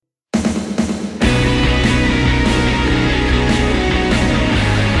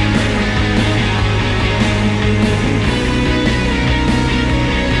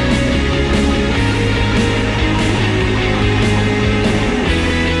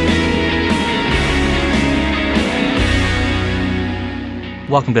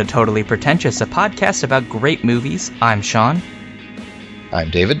Welcome to Totally Pretentious, a podcast about great movies. I'm Sean. I'm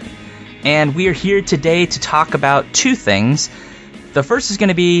David. And we are here today to talk about two things. The first is going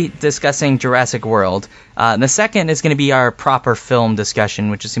to be discussing Jurassic World. And the second is going to be our proper film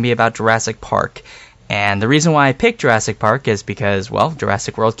discussion, which is going to be about Jurassic Park. And the reason why I picked Jurassic Park is because, well,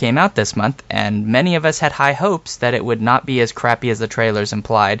 Jurassic World came out this month, and many of us had high hopes that it would not be as crappy as the trailers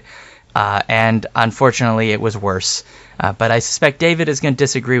implied. And unfortunately, it was worse. But I suspect David is going to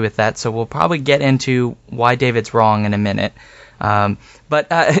disagree with that, so we'll probably get into why David's wrong in a minute.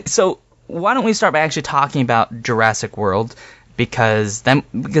 So why don't we start by actually talking about Jurassic World, because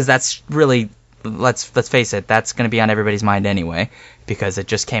that's really, let's face it, that's going to be on everybody's mind anyway, because it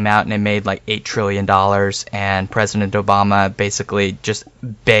just came out and it made like $8 trillion, and President Obama basically just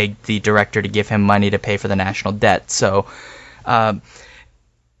begged the director to give him money to pay for the national debt. So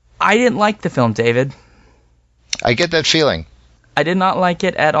I didn't like the film, David. I get that feeling. I did not like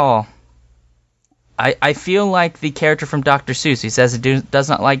it at all. I feel like the character from Dr. Seuss. He says he does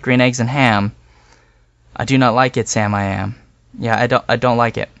not like green eggs and ham. I do not like it, Sam. I am. Yeah, I don't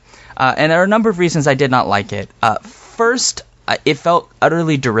like it. And there are a number of reasons I did not like it. First, it felt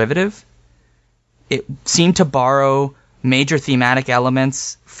utterly derivative. It seemed to borrow major thematic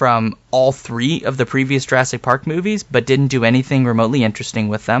elements from all three of the previous Jurassic Park movies, but didn't do anything remotely interesting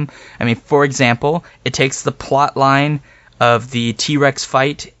with them. I mean, for example, it takes the plot line of the T-Rex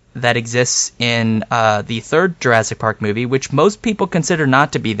fight that exists in the third Jurassic Park movie, which most people consider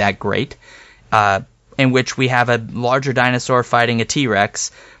not to be that great, in which we have a larger dinosaur fighting a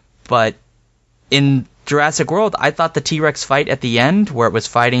T-Rex. But in Jurassic World, I thought the T-Rex fight at the end, where it was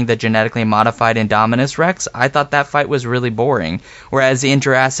fighting the genetically modified Indominus Rex, I thought that fight was really boring. Whereas in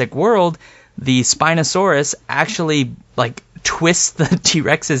Jurassic World, the Spinosaurus actually twists the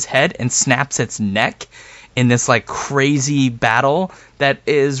T-Rex's head and snaps its neck in this crazy battle that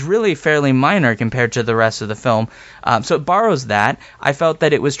is really fairly minor compared to the rest of the film. So it borrows that. I felt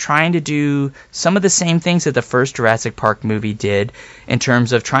that it was trying to do some of the same things that the first Jurassic Park movie did in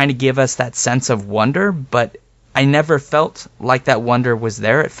terms of trying to give us that sense of wonder, but I never felt like that wonder was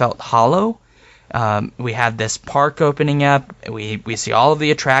there. It felt hollow. We have this park opening up, we see all of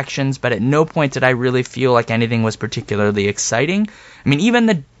the attractions, but at no point did I really feel like anything was particularly exciting. I mean,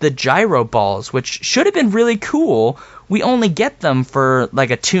 even the gyro balls, which should have been really cool, we only get them for a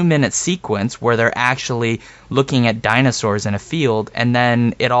 2-minute sequence where they're actually looking at dinosaurs in a field, and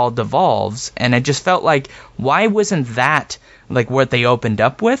then it all devolves, and it just felt like, why wasn't that what they opened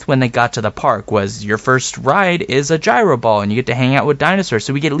up with when they got to the park? Was your first ride is a gyro ball and you get to hang out with dinosaurs,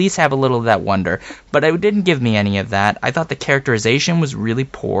 so we could at least have a little of that wonder. But it didn't give me any of that. I thought the characterization was really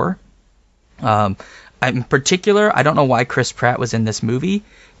poor. In particular, I don't know why Chris Pratt was in this movie,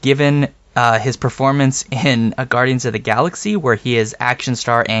 given his performance in Guardians of the Galaxy, where he is action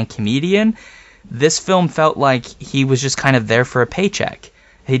star and comedian. This film felt like he was just kind of there for a paycheck.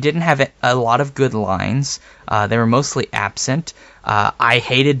 He didn't have a lot of good lines. They were mostly absent. I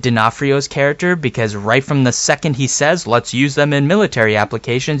hated D'Onofrio's character because right from the second he says, let's use them in military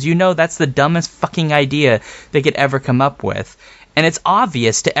applications, that's the dumbest fucking idea they could ever come up with. And it's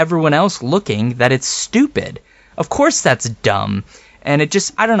obvious to everyone else looking that it's stupid. Of course that's dumb. And it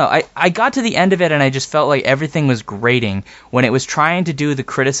just, I don't know, I got to the end of it and I just felt like everything was grating when it was trying to do the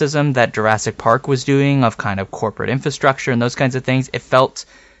criticism that Jurassic Park was doing of kind of corporate infrastructure and those kinds of things. It felt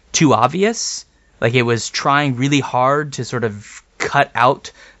too obvious. Like it was trying really hard to sort of cut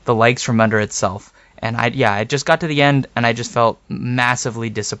out the legs from under itself. And I just got to the end and I just felt massively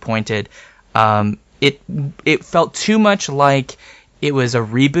disappointed. It felt too much like it was a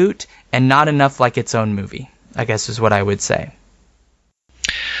reboot and not enough like its own movie, I guess is what I would say.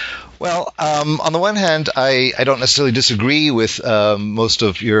 Well, on the one hand, I don't necessarily disagree with most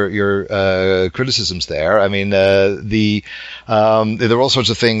of your criticisms there. I mean, there were all sorts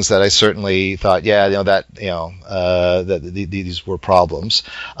of things that I certainly thought, that these were problems.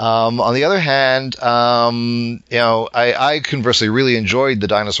 On the other hand, I conversely really enjoyed the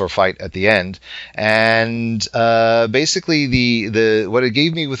dinosaur fight at the end, and basically the what it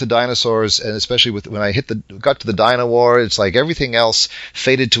gave me with the dinosaurs, and especially when I got to the Dino War, it's like everything else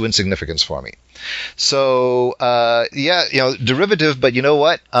faded to insignificance for me. So, derivative, but you know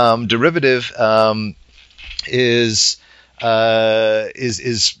what? Derivative is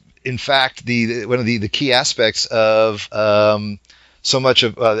in fact one of the key aspects of so much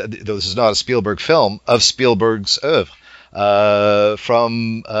of though this is not a Spielberg film, of Spielberg's oeuvre,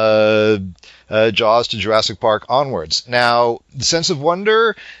 from Jaws to Jurassic Park onwards. Now, the sense of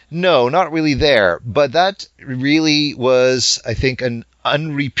wonder, no, not really there, but that really was, I think, an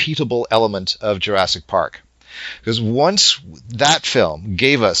unrepeatable element of Jurassic Park. Because once that film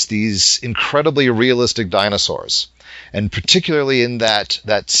gave us these incredibly realistic dinosaurs, and particularly in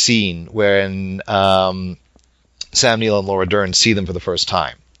that scene wherein Sam Neill and Laura Dern see them for the first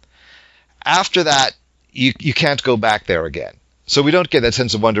time, after that, you can't go back there again. So we don't get that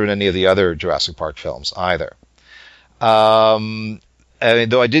sense of wonder in any of the other Jurassic Park films either. I mean,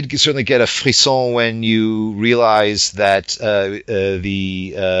 though I did certainly get a frisson when you realize that the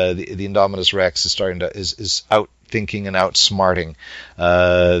Indominus Rex is is outthinking and outsmarting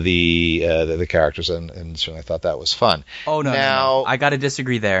the characters, and certainly I thought that was fun. Oh no! I got to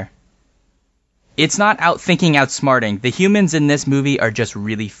disagree there. It's not outthinking, outsmarting. The humans in this movie are just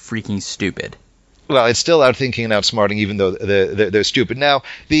really freaking stupid. Well, it's still outthinking and outsmarting, even though they're stupid. Now,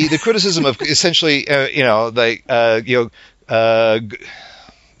 the criticism of essentially, the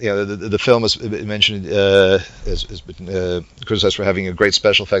film is mentioned has been criticized for having a great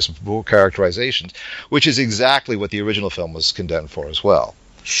special effects and poor characterizations, which is exactly what the original film was condemned for as well.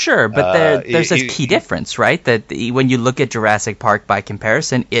 Sure, but there's a key difference, right? That when you look at Jurassic Park by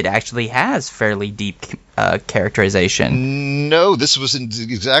comparison, it actually has fairly deep characterization. No, this was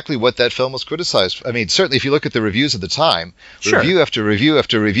exactly what that film was criticized. I mean, certainly if you look at the reviews at the time, sure. Review after review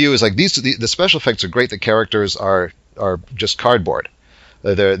after review is like the special effects are great. The characters are just cardboard.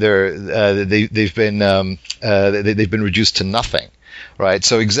 They've been reduced to nothing. Right,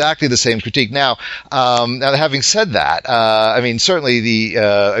 so exactly the same critique. Now having said that, I mean, certainly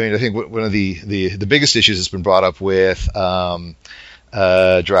I think one of the biggest issues that's been brought up with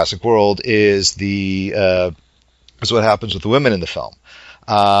Jurassic World is what happens with the women in the film.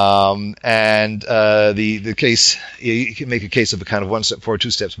 The case, you can make a case of a kind of 1 step forward,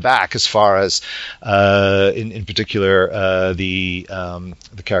 2 steps back, as far as in particular the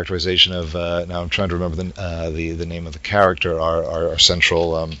characterization of now I'm trying to remember the name of the character, our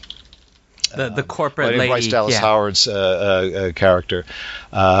central the corporate lady, Bryce Dallas Howard's character,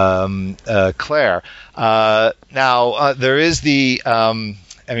 Claire. Now there is the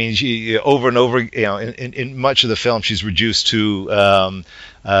I mean, she, over and over, in much of the film, she's reduced to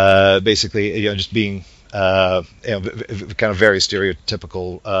basically, just being, kind of very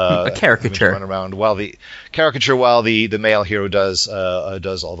stereotypical, a caricature run around while the male hero does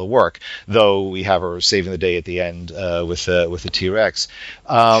all the work. Though we have her saving the day at the end with the T-Rex.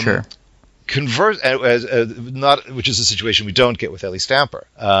 Sure. Which is a situation we don't get with Ellie Stamper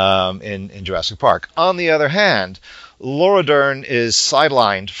in Jurassic Park. On the other hand, Laura Dern is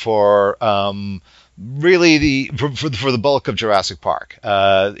sidelined for really for the bulk of Jurassic Park.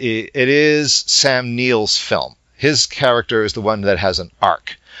 It is Sam Neill's film. His character is the one that has an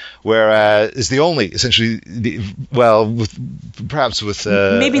arc, whereas is the only essentially maybe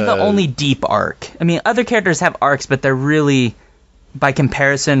the only deep arc. I mean, other characters have arcs, but they're really, by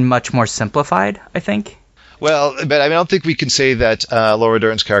comparison, much more simplified, I think. Well, but I don't think we can say that Laura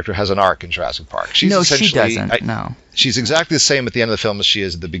Dern's character has an arc in Jurassic Park. She doesn't. No. She's exactly the same at the end of the film as she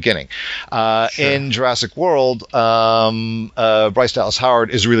is at the beginning. Sure. In Jurassic World, Bryce Dallas Howard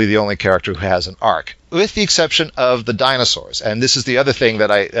is really the only character who has an arc, with the exception of the dinosaurs. And this is the other thing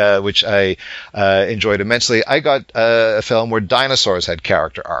that which I enjoyed immensely. I got a film where dinosaurs had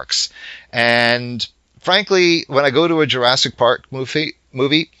character arcs. And frankly, when I go to a Jurassic Park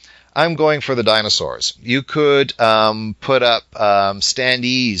movie, I'm going for the dinosaurs. You could put up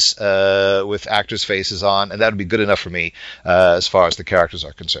standees with actors' faces on, and that would be good enough for me as far as the characters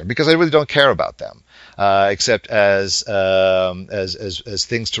are concerned, because I really don't care about them, except as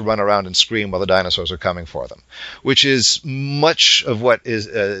things to run around and scream while the dinosaurs are coming for them, which is much of what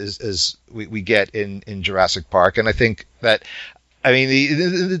is we get in Jurassic Park. And I think that, I mean,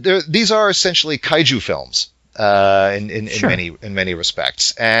 these are essentially kaiju films. In many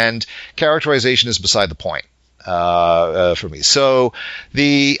respects, and characterization is beside the point for me. So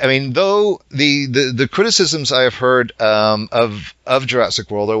the criticisms I have heard of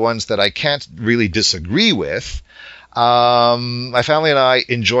Jurassic World are ones that I can't really disagree with. My family and I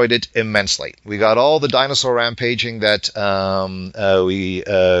enjoyed it immensely. We got all the dinosaur rampaging that we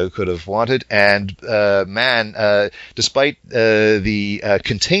could have wanted, and despite the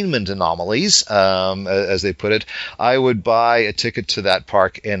containment anomalies, as they put it, I would buy a ticket to that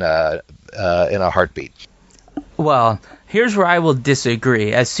park in a heartbeat. Well, here's where I will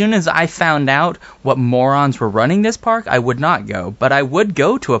disagree. As soon as I found out what morons were running this park, I would not go. But I would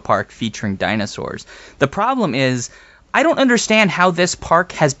go to a park featuring dinosaurs. The problem is, I don't understand how this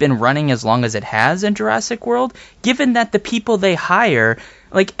park has been running as long as it has in Jurassic World, given that the people they hire,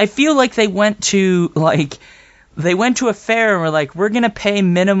 I feel like they went to a fair and were like, we're going to pay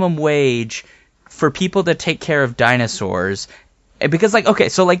minimum wage for people to take care of dinosaurs. Because, like, okay,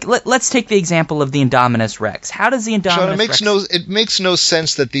 so, like, let's take the example of the Indominus Rex. How does the Indominus Sean, Rex... it makes no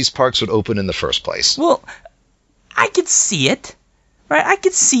sense that these parks would open in the first place. Well, I could see it. Right, I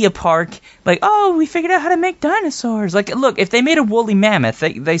could see a park like, oh, we figured out how to make dinosaurs. Like, look, if they made a woolly mammoth,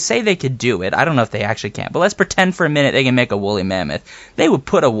 they say they could do it. I don't know if they actually can, but let's pretend for a minute they can make a woolly mammoth. They would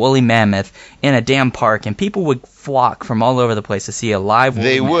put a woolly mammoth in a damn park, and people would flock from all over the place to see a live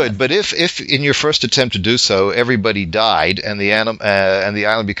woolly mammoth. They would, but if in your first attempt to do so, everybody died and the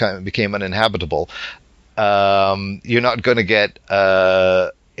island became uninhabitable, you're not going to get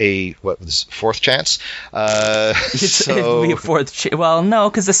fourth chance? It'd be a fourth. Well, no,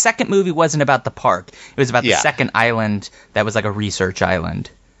 because the second movie wasn't about the park. It was about the second island that was like a research island.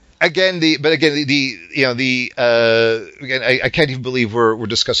 I can't even believe we're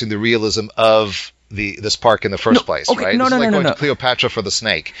discussing the realism of this park in the first place, okay, right? No, this no, is like no, going no. to Cleopatra for the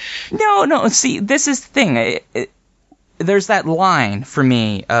snake. No. See, this is the thing. There's that line for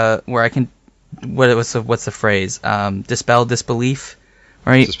me where I can. What's the phrase? Dispel disbelief.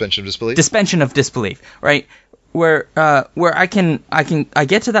 Right? Suspension of disbelief. Suspension of disbelief, right? Where I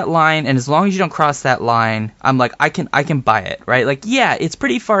get to that line, and as long as you don't cross that line, I'm like, I can buy it, right? Like, yeah, it's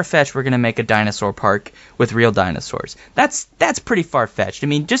pretty far-fetched. We're gonna make a dinosaur park with real dinosaurs. That's pretty far-fetched. I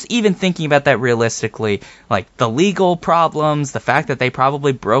mean, just even thinking about that realistically, like the legal problems, the fact that they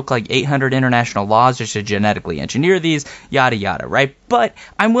probably broke like 800 international laws just to genetically engineer these, yada yada, right? But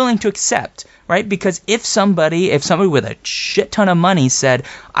I'm willing to accept. Right? Because if somebody with a shit ton of money said,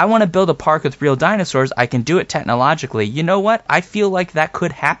 I want to build a park with real dinosaurs, I can do it technologically, you know what? I feel like that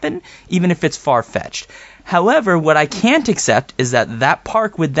could happen, even if it's far-fetched. However, what I can't accept is that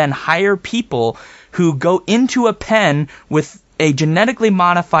park would then hire people who go into a pen with a genetically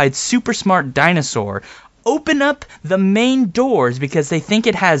modified super smart dinosaur, open up the main doors because they think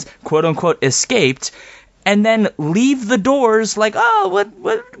it has, quote-unquote, escaped, and then leave the doors like, oh,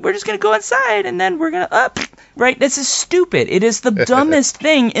 we're just going to go inside, and then we're going to, right? This is stupid. It is the dumbest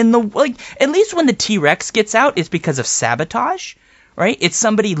thing in the, like, at least when the T-Rex gets out, it's because of sabotage, right? It's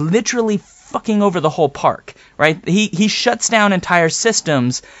somebody literally fucking over the whole park, right? He shuts down entire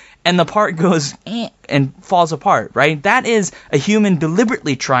systems, and the park goes, and falls apart, right? That is a human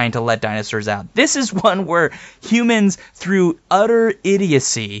deliberately trying to let dinosaurs out. This is one where humans, through utter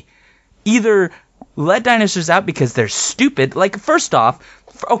idiocy, either let dinosaurs out because they're stupid. Like, first off,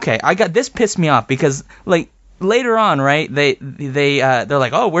 okay, this pissed me off because, like, later on, right, they're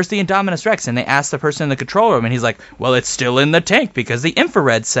like, oh, where's the Indominus Rex? And they ask the person in the control room, and he's like, well, it's still in the tank because the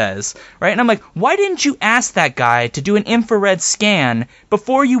infrared says, right? And I'm like, why didn't you ask that guy to do an infrared scan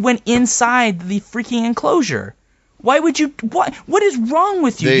before you went inside the freaking enclosure? Why would you, what is wrong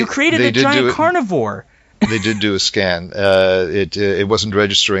with you? You created a giant carnivore. They did do a scan. It wasn't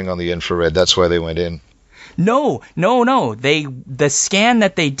registering on the infrared. That's why they went in. No. The scan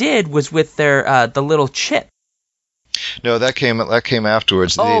that they did was with their the little chip. No, that came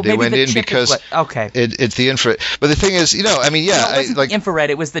afterwards. Oh, they went the in because okay. It's the infrared. But the thing is, I mean, yeah, it wasn't the infrared.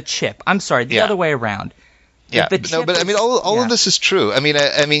 It was the chip. I'm sorry, the other way around. Yeah, but I mean, all of this is true. I mean,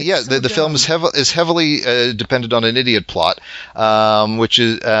 yeah, the film is heavily dependent on an idiot plot, which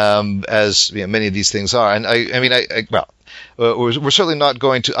is as many of these things are. And we're certainly not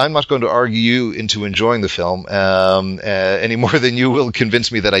going to. I'm not going to argue you into enjoying the film any more than you will convince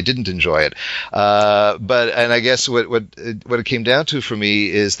me that I didn't enjoy it. But I guess what it came down to for me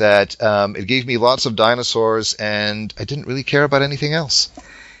is that it gave me lots of dinosaurs, and I didn't really care about anything else.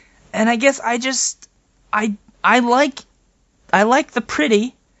 And I guess I like the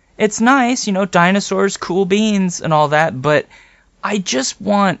pretty. It's nice, dinosaurs, cool beans, and all that. But I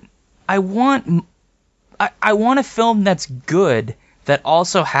want a film that's good, that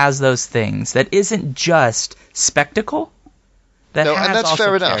also has those things, that isn't just spectacle, that has and that's also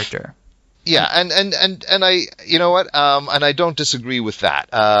fair character. Enough. Yeah, and I, you know what, and I don't disagree with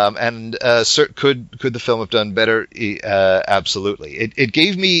that. Could the film have done better? Absolutely. It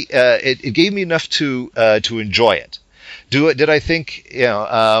gave me enough to enjoy it. Did I think,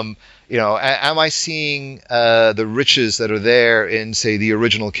 am I seeing the riches that are there in, say, the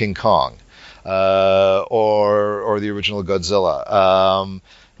original King Kong, or the original Godzilla?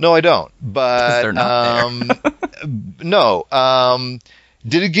 No, I don't. But they're not there. No.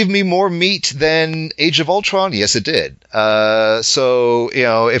 Did it give me more meat than Age of Ultron? Yes, it did. So,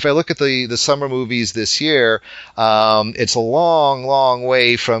 if I look at the summer movies this year, it's a long, long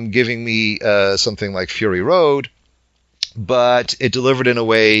way from giving me something like Fury Road, but it delivered in a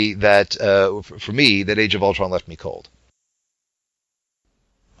way that, for me, that Age of Ultron left me cold.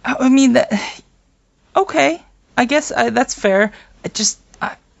 I mean, okay. I guess that's fair.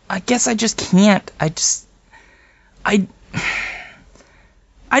 I guess I just can't.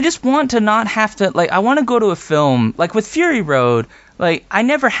 I just want to not have to, like, I want to go to a film, like with Fury Road, like, I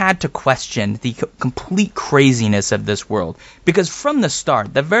never had to question the complete craziness of this world. Because from the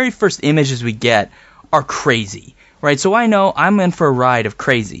start, the very first images we get are crazy, right? So I know I'm in for a ride of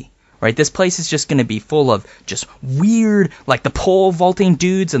crazy, right? This place is just going to be full of just weird, like the pole vaulting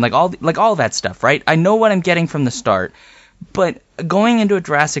dudes and like all that stuff, right? I know what I'm getting from the start. But going into a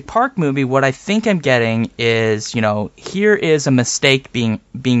Jurassic Park movie, what I think I'm getting is, you know, here is a mistake being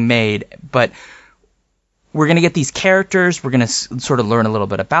made, but we're going to get these characters, we're going to sort of learn a little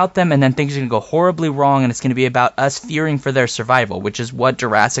bit about them, and then things are going to go horribly wrong, and it's going to be about us fearing for their survival, which is what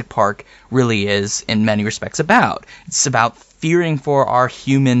Jurassic Park really is in many respects about. It's about fearing for our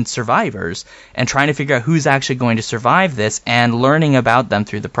human survivors and trying to figure out who's actually going to survive this and learning about them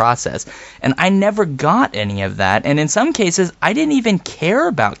through the process. And I never got any of that, and in some cases, I didn't even care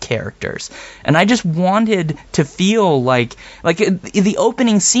about characters. And I just wanted to feel like in the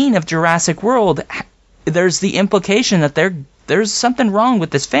opening scene of Jurassic World, there's the implication that there's something wrong with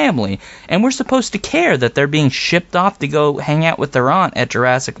this family, and we're supposed to care that they're being shipped off to go hang out with their aunt at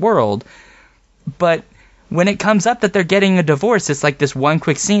Jurassic World. But when it comes up that they're getting a divorce, it's like this one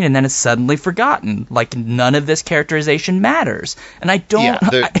quick scene, and then it's suddenly forgotten. Like, none of this characterization matters. And I don't...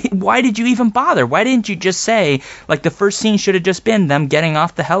 why did you even bother? Why didn't you just say, like, the first scene should have just been them getting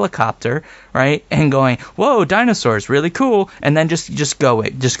off the helicopter, right, and going, whoa, dinosaurs, really cool, and then just go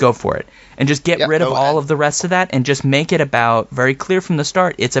for it. And just get rid of all of the rest of that, and just make it about, very clear from the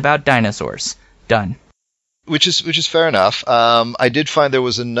start, it's about dinosaurs. Done. Which is fair enough. I did find there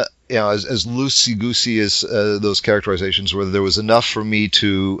was as loosey-goosey as those characterizations were, there was enough for me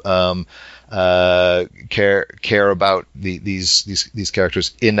to care about these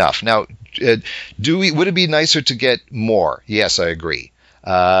characters enough. Now, would it be nicer to get more? Yes, I agree.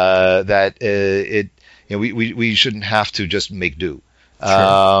 That we shouldn't have to just make do.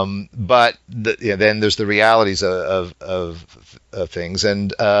 Sure. But then there's the realities of things,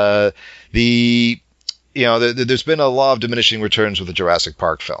 and there's been a law of diminishing returns with the Jurassic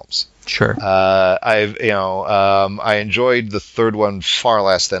Park films. Sure. I enjoyed the third one far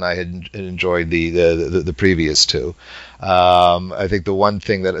less than I had enjoyed the previous two. I think the one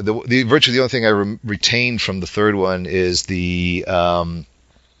thing that virtually the only thing I retained from the third one is the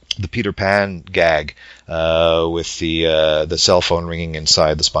Peter Pan gag with the cell phone ringing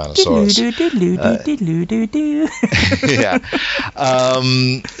inside the Spinosaurus. Yeah.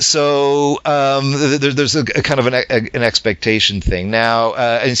 There's a kind of an expectation thing now,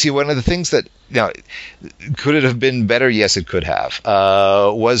 and see, one of the things that, could it have been better? Yes, it could have.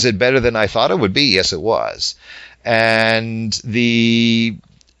 Was it better than I thought it would be? Yes, it was. And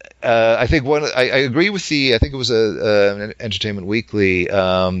I think I agree with I think it was an Entertainment Weekly,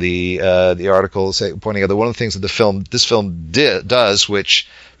 the article pointing out that one of the things that this film does, which,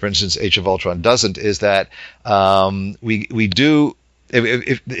 for instance, Age of Ultron doesn't, is that we do,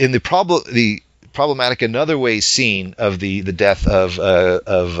 if in the problematic another way scene of the death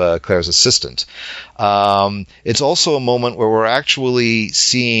of Claire's assistant, it's also a moment where we're actually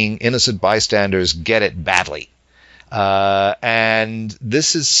seeing innocent bystanders get it badly. And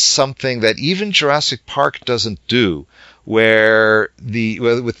this is something that even Jurassic Park doesn't do, where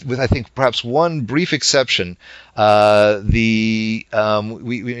with I think perhaps one brief exception, we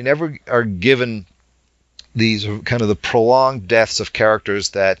never are given these kind of the prolonged deaths of characters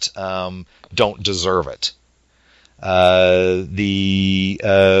that don't deserve it.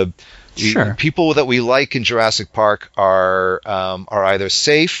 Sure. People that we like in Jurassic Park are either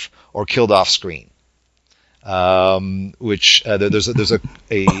safe or killed off screen. Which there's a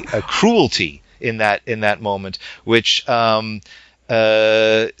cruelty in that moment, which setting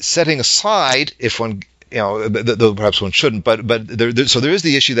aside, if one, though perhaps one shouldn't, but there is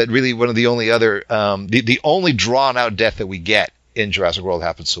the issue that really one of the only other the only drawn out death that we get in Jurassic World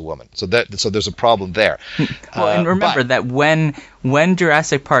happens to a woman. So there's a problem there. Well, and remember that when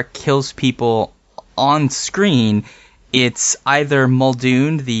Jurassic Park kills people on screen, it's either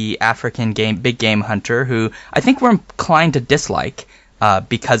Muldoon, the African big game hunter, who I think we're inclined to dislike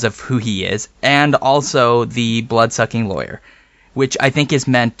because of who he is, and also the blood-sucking lawyer, which I think is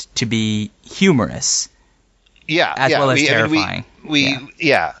meant to be humorous. Yeah, as well as terrifying. They're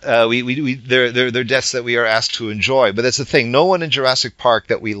deaths that we are asked to enjoy, but that's the thing. No one in Jurassic Park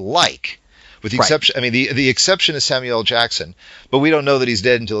that we like, with the exception. I mean, the exception is Samuel L. Jackson, but we don't know that he's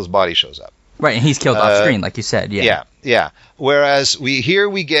dead until his body shows up. Right, and he's killed off screen, like you said. Yeah. Whereas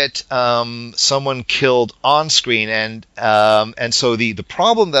we get someone killed on screen, and so the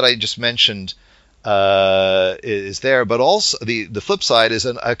problem that I just mentioned is there, but also the flip side is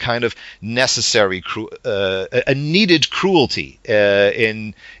a kind of necessary, a needed cruelty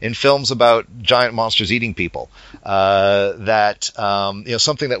in films about giant monsters eating people. That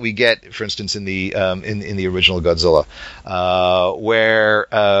something that we get, for instance, in the original Godzilla,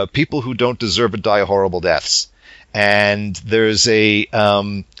 where people who don't deserve it die horrible deaths, and there's a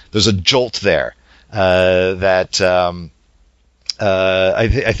jolt there that.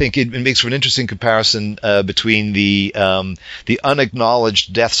 I think it makes for an interesting comparison between the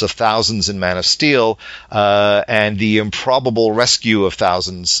unacknowledged deaths of thousands in Man of Steel and the improbable rescue of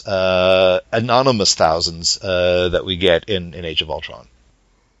thousands, anonymous thousands, that we get in Age of Ultron.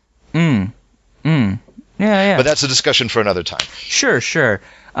 Yeah. But that's a discussion for another time. Sure.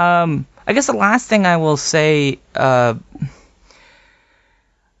 I guess the last thing I will say.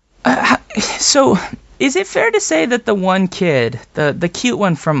 So. Is it fair to say that the one kid, the cute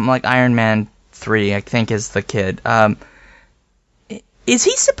one from like Iron Man 3, I think is the kid, is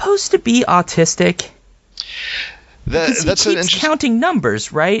he supposed to be autistic? That's he keeps counting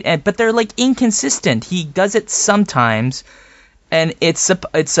numbers, right? But they're like inconsistent. He does it sometimes, and it's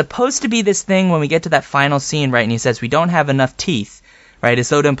supposed to be this thing when we get to that final scene, right? And he says we don't have enough teeth, right? As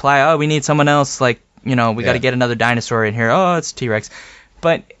though to imply, oh, we need someone else, like we got to get another dinosaur in here. Oh, it's T-Rex.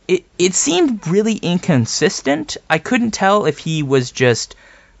 But it seemed really inconsistent. I couldn't tell if he was just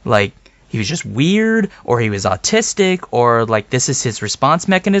weird, or he was autistic, or like this is his response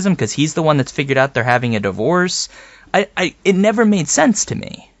mechanism because he's the one that's figured out they're having a divorce. It never made sense to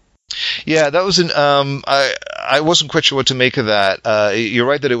me. Yeah, that was I wasn't quite sure what to make of that. You're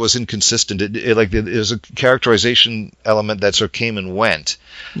right that it was inconsistent. It was a characterization element that sort of came and went.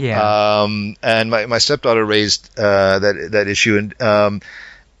 Yeah. And my stepdaughter raised that issue, and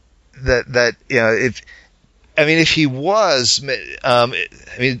if he was,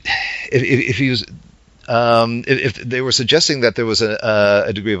 if he was. If they were suggesting that there was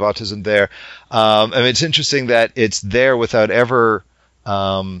a degree of autism there, it's interesting that it's there without ever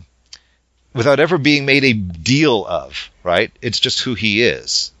being made a deal of, right? It's just who he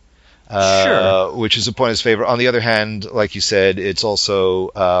is. Sure. Which is a point in his favor. On the other hand, like you said, it's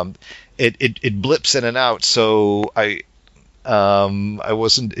also it blips in and out. So I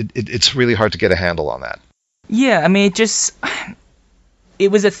wasn't. It's really hard to get a handle on that. Yeah,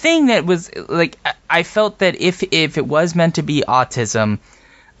 it was a thing that was like I felt that if it was meant to be autism,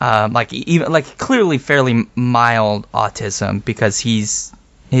 clearly fairly mild autism, because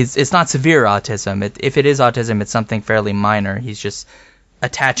it's not severe autism. If it is autism, it's something fairly minor. He's just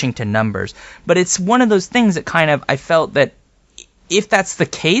attaching to numbers. But it's one of those things that kind of, I felt that if that's the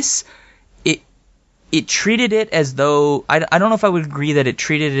case, it treated it as though, I don't know if I would agree that it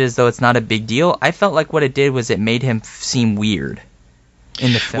treated it as though it's not a big deal. I felt like what it did was it made him seem weird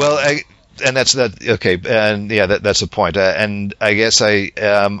in the film. Well, and that's that. Okay, and yeah, that's a point. And I guess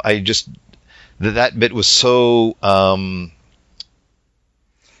I just that bit was so poorly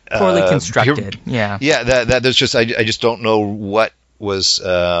constructed. Yeah. That there's just I just don't know what was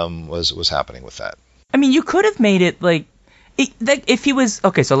happening with that. You could have made it like. If he was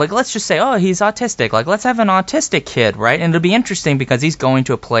okay, so like let's just say, oh, he's autistic. Like let's have an autistic kid, right? And it'll be interesting because he's going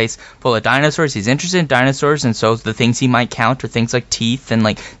to a place full of dinosaurs. He's interested in dinosaurs, and so the things he might count are things like teeth, and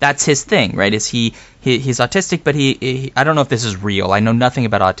like that's his thing, right? Is he's autistic, but he I don't know if this is real. I know nothing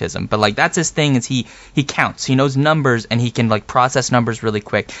about autism, but like that's his thing. Is he counts, he knows numbers, and he can like process numbers really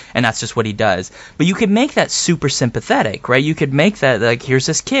quick, and that's just what he does. But you could make that super sympathetic, right? You could make that like here's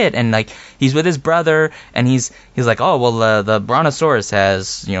this kid, and like he's with his brother, and he's like, oh well, the Brontosaurus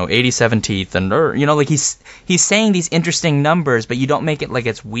has 87 teeth, and like he's saying these interesting numbers, but you don't make it like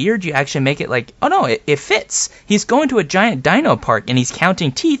it's weird. You actually make it like, oh no, it fits. He's going to a giant dino park and he's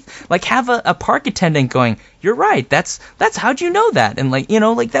counting teeth. Like have a park attendant going, you're right, that's how'd you know that? And like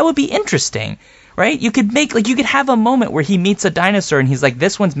like that would be interesting, right? You could have a moment where he meets a dinosaur and he's like,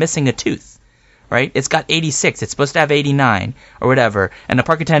 this one's missing a tooth. Right? It's got 86. It's supposed to have 89 or whatever. And the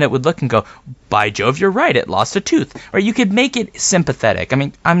park attendant would look and go, by Jove, you're right. It lost a tooth. Or you could make it sympathetic.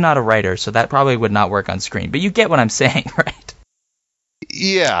 I'm not a writer, so that probably would not work on screen. But you get what I'm saying, right?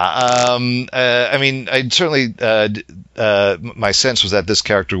 Yeah. I certainly, my sense was that this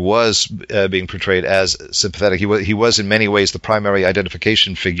character was being portrayed as sympathetic. He was in many ways the primary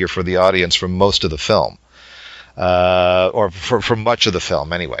identification figure for the audience for most of the film. Or for much of the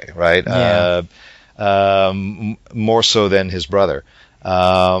film anyway, right? Yeah. More so than his brother.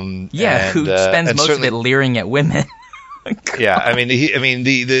 Who spends most of it leering at women. Yeah, I mean,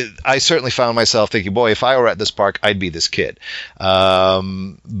 I certainly found myself thinking, boy, if I were at this park, I'd be this kid. Yeah,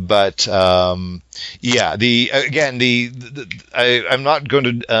 I'm not going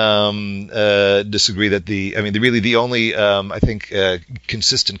to disagree that the only I think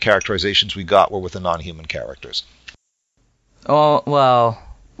consistent characterizations we got were with the non-human characters. Oh well,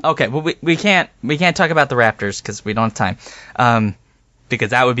 okay. Well, we can't talk about the Raptors because we don't have time.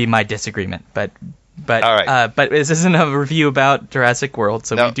 Because that would be my disagreement, but all right. But this isn't a review about Jurassic World,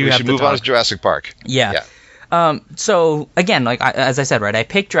 so we should move on to Jurassic Park. Yeah. So again, as I said, right, I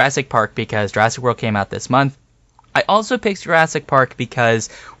picked Jurassic Park because Jurassic World came out this month. I also picked Jurassic Park because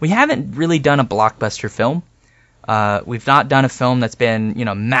we haven't really done a blockbuster film. We've not done a film that's been,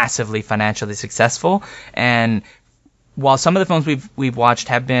 massively financially successful, and while some of the films we've watched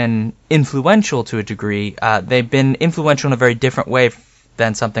have been influential to a degree, they've been influential in a very different way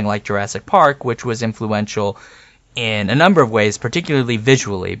than something like Jurassic Park, which was influential in a number of ways, particularly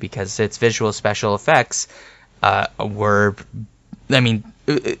visually, because its visual special effects were,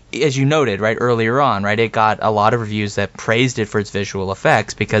 as you noted, right, earlier on, right, it got a lot of reviews that praised it for its visual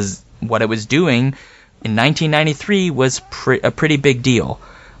effects because what it was doing in 1993 was a pretty big deal.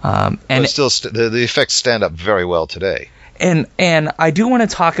 And still, the effects stand up very well today. And I do want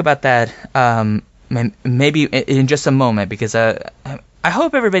to talk about that maybe in just a moment, because I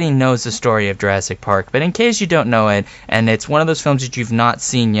hope everybody knows the story of Jurassic Park, but in case you don't know it, and it's one of those films that you've not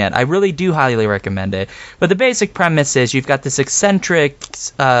seen yet, I really do highly recommend it. But the basic premise is you've got this eccentric,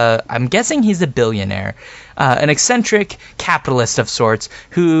 I'm guessing he's a billionaire, an eccentric capitalist of sorts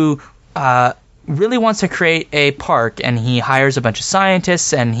who really wants to create a park, and he hires a bunch of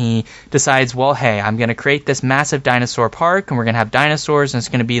scientists, and he decides, well, hey, I'm going to create this massive dinosaur park, and we're going to have dinosaurs, and it's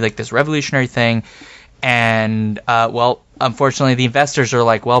going to be like this revolutionary thing. And, unfortunately, the investors are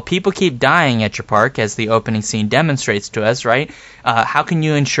like, well, people keep dying at your park, as the opening scene demonstrates to us, right? How can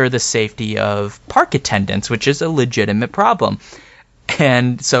you ensure the safety of park attendants, which is a legitimate problem?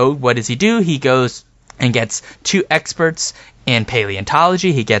 And so what does he do? He goes and gets two experts in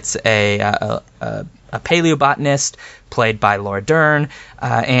paleontology. He gets a paleobotanist, played by Laura Dern,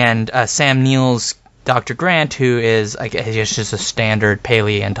 and Sam Neill's Dr. Grant, who is, I guess, just a standard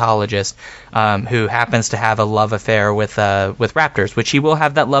paleontologist, who happens to have a love affair with raptors, which he will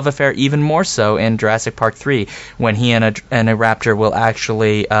have that love affair even more so in Jurassic Park 3, when he and a raptor will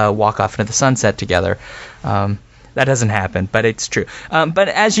actually walk off into the sunset together. That doesn't happen, but it's true. But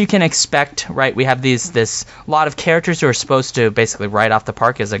as you can expect, right, we have this lot of characters who are supposed to basically write off the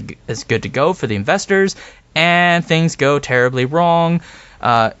park as good to go for the investors, and things go terribly wrong.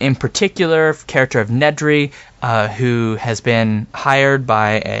 In particular, character of Nedry, who has been hired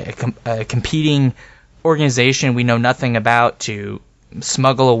by a competing organization we know nothing about to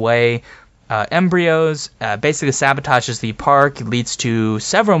smuggle away embryos, basically sabotages the park, leads to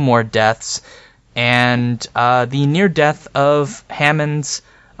several more deaths, and the near death of Hammond's,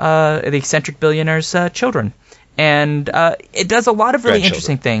 the eccentric billionaire's children. And it does a lot of really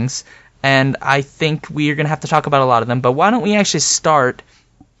interesting things, and I think we are going to have to talk about a lot of them. But why don't we actually start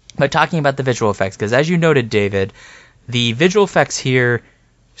by talking about the visual effects? Because as you noted, David, the visual effects here,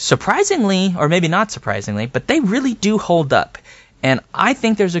 surprisingly, or maybe not surprisingly, but they really do hold up. And I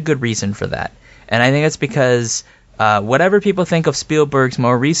think there's a good reason for that. And I think it's because whatever people think of Spielberg's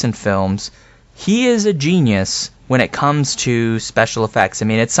more recent films, he is a genius when it comes to special effects. I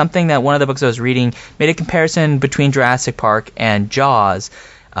mean, it's something that one of the books I was reading made a comparison between Jurassic Park and Jaws,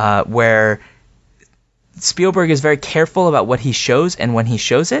 where Spielberg is very careful about what he shows and when he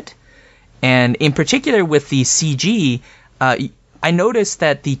shows it. And in particular with the CG, I noticed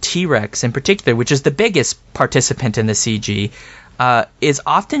that the T-Rex in particular, which is the biggest participant in the CG, is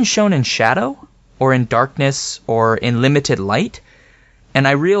often shown in shadow or in darkness or in limited light. And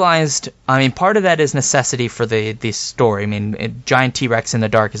I realized, part of that is necessity for the story. I mean, a giant T-Rex in the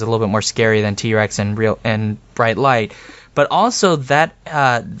dark is a little bit more scary than T-Rex in bright light. But also that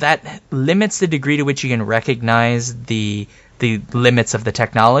limits the degree to which you can recognize the limits of the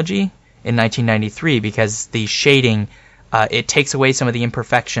technology in 1993, because the shading, it takes away some of the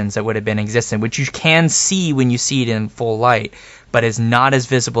imperfections that would have been existent, which you can see when you see it in full light, but is not as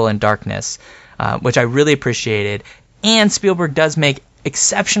visible in darkness, which I really appreciated. And Spielberg does make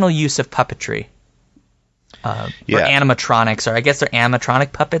exceptional use of puppetry, or animatronics, or I guess they're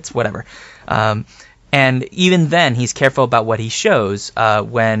animatronic puppets, whatever. And even then, he's careful about what he shows.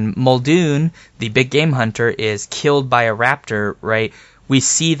 When Muldoon, the big game hunter, is killed by a raptor, right? We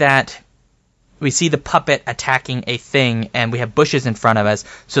see the puppet attacking a thing, and we have bushes in front of us,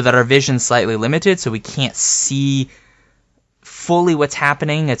 so that our vision's slightly limited, so we can't see fully what's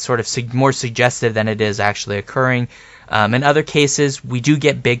happening. It's sort of more suggestive than it is actually occurring. In other cases, we do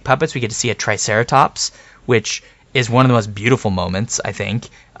get big puppets. We get to see a Triceratops, which is one of the most beautiful moments, I think.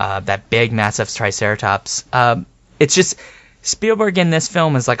 That big, massive Triceratops. It's just Spielberg in this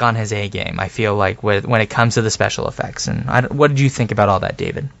film is like on his A game, I feel like, when it comes to the special effects. And what did you think about all that,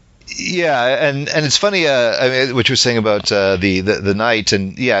 David? Yeah, and it's funny, I mean, what you were saying about the night,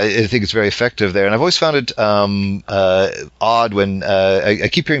 and yeah, I think it's very effective there. And I've always found it odd when I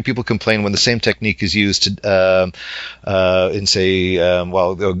keep hearing people complain when the same technique is used in, say,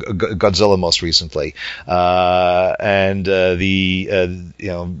 Godzilla most recently, and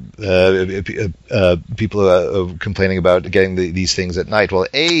people are complaining about getting these things at night. Well,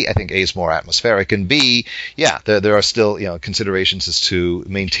 I think A is more atmospheric, and B, yeah, there are still considerations as to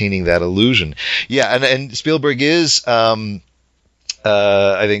maintaining that illusion. Yeah, and Spielberg is, I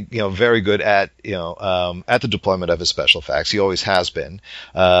think, very good at the deployment of his special effects. He always has been,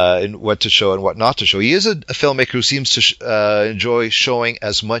 in what to show and what not to show. He is a filmmaker who seems to enjoy showing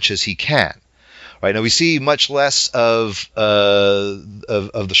as much as he can. Right now, we see much less of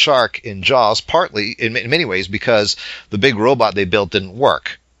the shark in Jaws, partly in many ways because the big robot they built didn't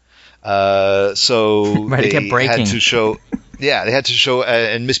work. So right, they had to show. Yeah, they had to show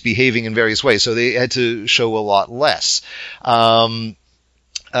and misbehaving in various ways, so they had to show a lot less. So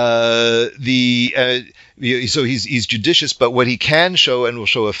he's judicious, but what he can show and will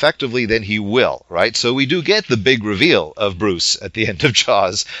show effectively, then he will, right? So we do get the big reveal of Bruce at the end of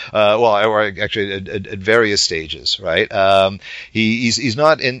Jaws, or actually at various stages, right? He's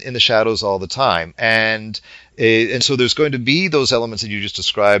not in the shadows all the time, and so there's going to be those elements that you just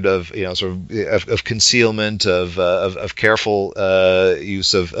described of of concealment, of careful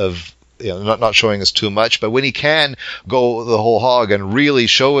use of not showing us too much, but when he can go the whole hog and really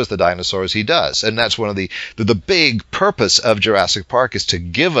show us the dinosaurs, he does. And that's one of the big purpose of Jurassic Park, is to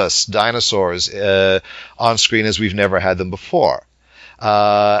give us dinosaurs on screen as we've never had them before.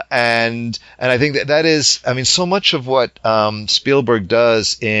 And I think that is, I mean, so much of what Spielberg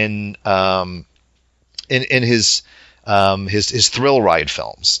does in his thrill ride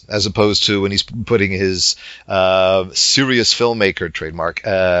films, as opposed to when he's putting his serious filmmaker trademark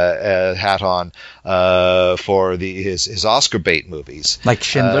hat on for his Oscar bait movies, like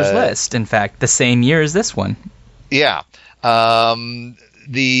Schindler's List. In fact, the same year as this one. Yeah. But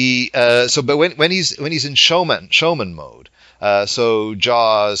when he's in showman mode. So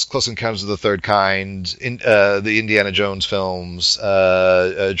Jaws, Close Encounters of the Third Kind, the Indiana Jones films,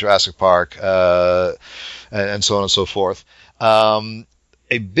 Jurassic Park, and so on and so forth.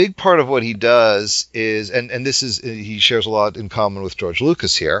 A big part of what he does is, and this is, he shares a lot in common with George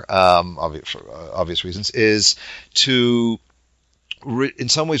Lucas here, for obvious reasons, is to, in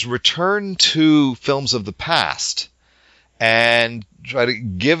some ways, return to films of the past and try to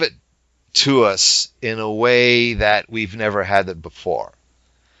give it to us in a way that we've never had it before.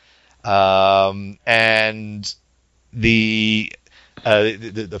 And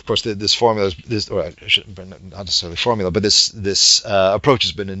of course, this formula, not necessarily formula, but this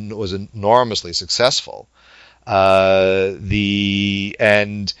approach was enormously successful. With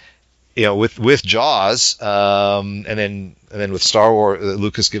Jaws, and then with Star Wars,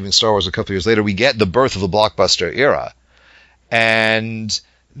 Lucas giving Star Wars a couple of years later, we get the birth of the blockbuster era, and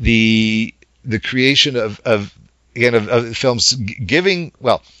the creation of films giving,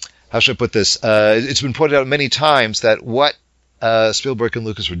 well, how should I put this? It's been pointed out many times that what Spielberg and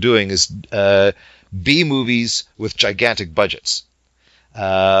Lucas were doing is B movies with gigantic budgets,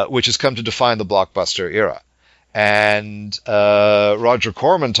 which has come to define the blockbuster era. And Roger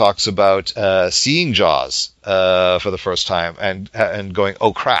Corman talks about seeing Jaws for the first time and going,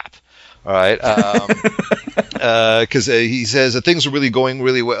 oh crap. All right, because he says that things were really going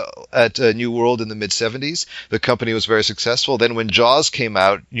really well at New World in the mid-'70s. The company was very successful. Then when Jaws came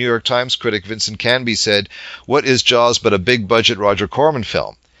out, New York Times critic Vincent Canby said, "What is Jaws but a big-budget Roger Corman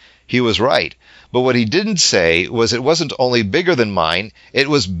film?" He was right. But what he didn't say was it wasn't only bigger than mine, it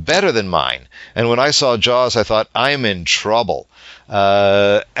was better than mine. And when I saw Jaws, I thought, I'm in trouble.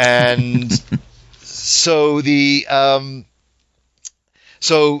 And so there's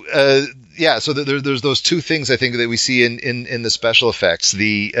those two things I think that we see in the special effects,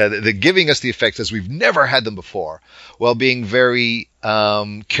 the giving us the effects as we've never had them before, while being very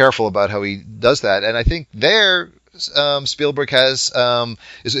careful about how he does that. And I think Spielberg has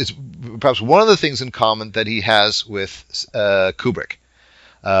is perhaps one of the things in common that he has with Kubrick,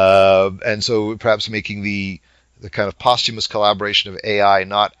 and so perhaps making the kind of posthumous collaboration of AI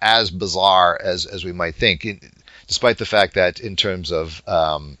not as bizarre as we might think. Despite the fact that in terms of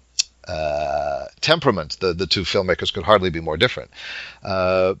temperament. The two filmmakers could hardly be more different.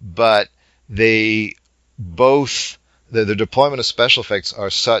 But they both, the deployment of special effects are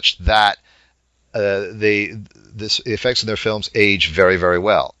such that the effects in their films age very, very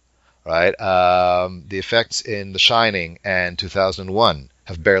well, right? The effects in The Shining and 2001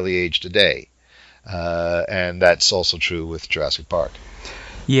 have barely aged a day, and that's also true with Jurassic Park.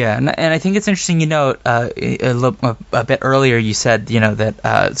 Yeah, and I think it's interesting, a bit earlier you said,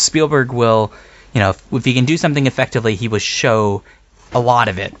 that Spielberg will, if he can do something effectively, he will show a lot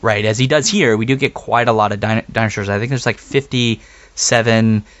of it, right? As he does here, we do get quite a lot of dinosaurs. I think there's like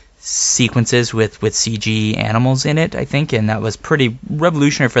 57 sequences with CG animals in it, I think, and that was pretty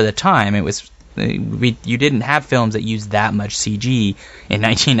revolutionary for the time. It was you didn't have films that used that much CG in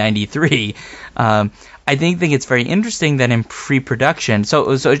 1993. I think it's very interesting that in pre-production,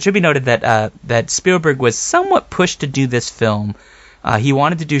 so it should be noted that Spielberg was somewhat pushed to do this film. He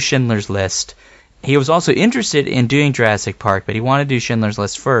wanted to do Schindler's List. He was also interested in doing Jurassic Park, but he wanted to do Schindler's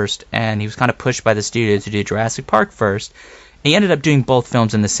List first, and he was kind of pushed by the studio to do Jurassic Park first. He ended up doing both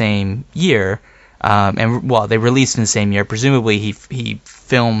films in the same year, they released in the same year. Presumably he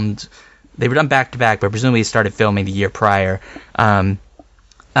filmed, they were done back-to-back, but presumably he started filming the year prior.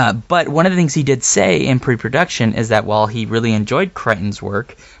 But one of the things he did say in pre-production is that while he really enjoyed Crichton's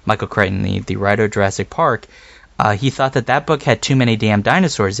work, Michael Crichton, the writer of Jurassic Park, he thought that book had too many damn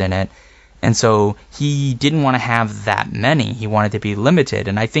dinosaurs in it, and so he didn't want to have that many. He wanted to be limited,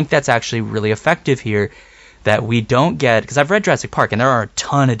 and I think that's actually really effective here, that we don't get, because I've read Jurassic Park, and there are a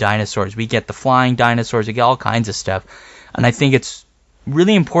ton of dinosaurs. We get the flying dinosaurs, we get all kinds of stuff, and I think it's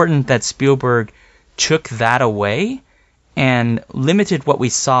really important that Spielberg took that away and limited what we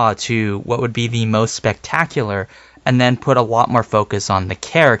saw to what would be the most spectacular, and then put a lot more focus on the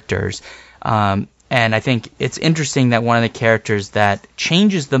characters. And I think it's interesting that one of the characters that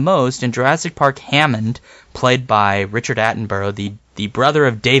changes the most in Jurassic Park, Hammond, played by Richard Attenborough, the brother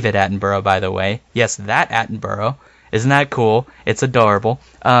of David Attenborough, by the way. Yes, that Attenborough. Isn't that cool? It's adorable.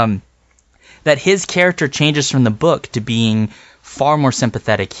 That his character changes from the book to being far more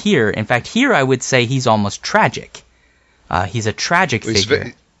sympathetic here. In fact, here I would say he's almost tragic. He's a tragic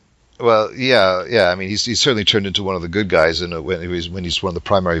figure. Yeah. I mean, he's certainly turned into one of the good guys when he's one of the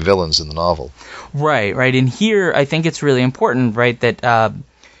primary villains in the novel. Right. And here, I think it's really important, right, that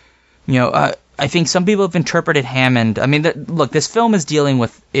I think some people have interpreted Hammond. I mean, look, this film is dealing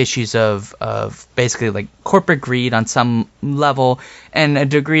with issues of basically like corporate greed on some level, and a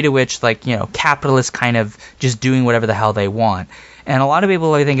degree to which, like, capitalists kind of just doing whatever the hell they want. And a lot of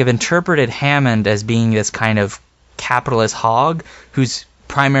people, I think, have interpreted Hammond as being this kind of capitalist hog whose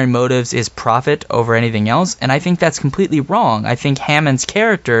primary motives is profit over anything else, and I think that's completely wrong. I think Hammond's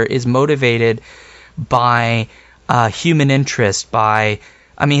character is motivated by human interest,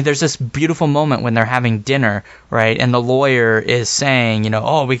 there's this beautiful moment when they're having dinner, right, and the lawyer is saying,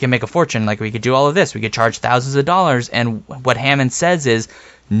 we can make a fortune, like we could do all of this, we could charge thousands of dollars, and what Hammond says is,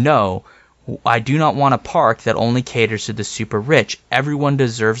 no, I do not want a park that only caters to the super rich. Everyone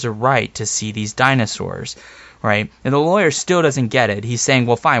deserves a right to see these dinosaurs. Right? And the lawyer still doesn't get it. He's saying,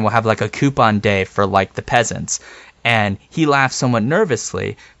 well, fine, we'll have like a coupon day for like the peasants. And he laughs somewhat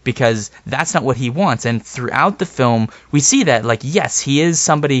nervously because that's not what he wants. And throughout the film, we see that, like, yes, he is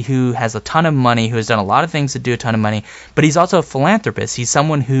somebody who has a ton of money, who has done a lot of things to do a ton of money, but he's also a philanthropist. He's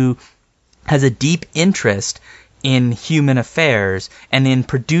someone who has a deep interest in human affairs and in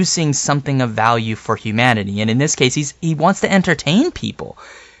producing something of value for humanity. And in this case, he wants to entertain people.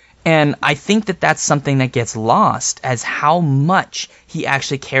 And I think that that's something that gets lost, as how much he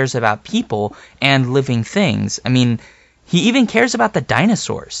actually cares about people and living things. I mean, he even cares about the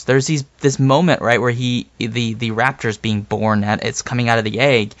dinosaurs. There's this moment, right, where the raptor's being born, it's coming out of the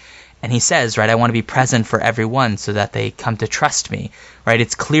egg, and he says, right, I want to be present for everyone so that they come to trust me, right?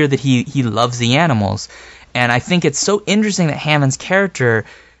 It's clear that he loves the animals. And I think it's so interesting that Hammond's character,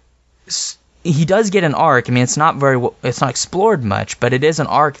 he does get an arc. I mean, it's not explored much, but it is an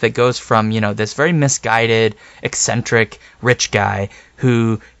arc that goes from, this very misguided, eccentric, rich guy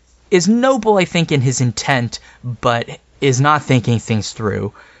who is noble, I think, in his intent, but is not thinking things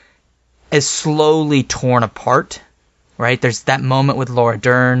through, is slowly torn apart, right? There's that moment with Laura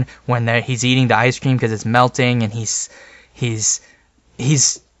Dern when he's eating the ice cream because it's melting, and he's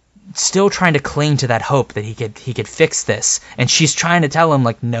still trying to cling to that hope that he could fix this, and she's trying to tell him,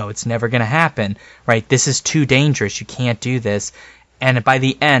 like, no, it's never going to happen, right? This is too dangerous, you can't do this. And by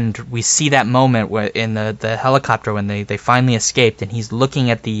the end, we see that moment where in the helicopter when they finally escaped, and he's looking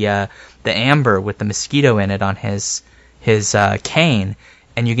at the amber with the mosquito in it on his cane,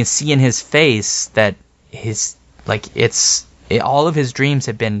 and you can see in his face that it's all of his dreams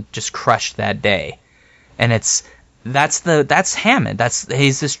have been just crushed that day. And that's Hammond.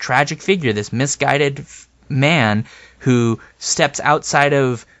 He's this tragic figure, this misguided man who steps outside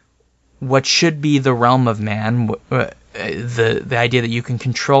of what should be the realm of man, the idea that you can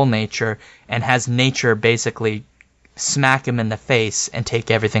control nature, and has nature basically smack him in the face and take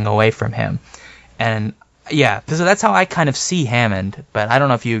everything away from him. And yeah, so that's how I kind of see Hammond, but I don't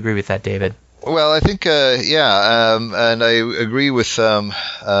know if you agree with that, David. Well, I think, and I agree with some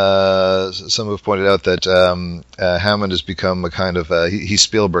who have pointed out that Hammond has become a kind of he's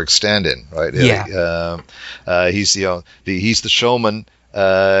Spielberg's stand-in, right? Yeah. He's he's the showman,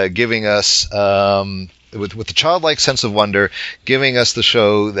 giving us with the childlike sense of wonder, giving us the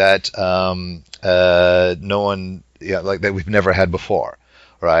show that no one, that we've never had before.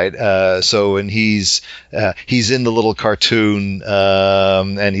 Right. So when he's in the little cartoon,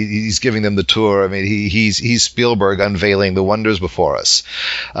 and he's giving them the tour. I mean, he's Spielberg unveiling the wonders before us.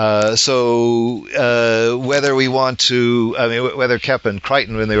 So whether we want to, whether Koepp and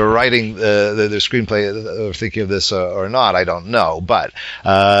Crichton, when they were writing their screenplay, were thinking of this or not, I don't know. But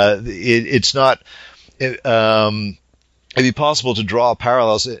it's not. It'd be possible to draw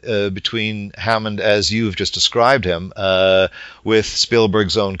parallels between Hammond, as you've just described him, with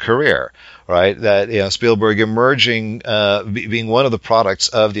Spielberg's own career, right? That Spielberg emerging, being one of the products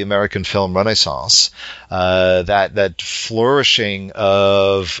of the American film Renaissance, that flourishing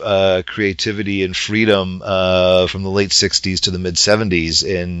of creativity and freedom from the late '60s to the mid '70s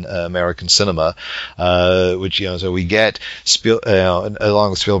in American cinema, which so we get along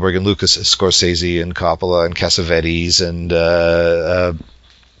with Spielberg and Lucas, Scorsese and Coppola and Cassavetes and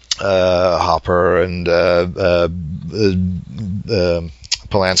Hopper and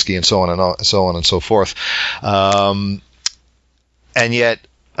Polanski and so on and so forth, and yet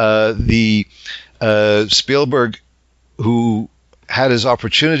the Spielberg, who had his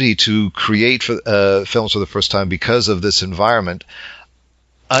opportunity to create films for the first time because of this environment,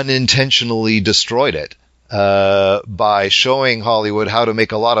 unintentionally destroyed it by showing Hollywood how to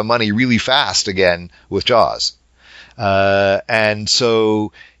make a lot of money really fast again with Jaws. And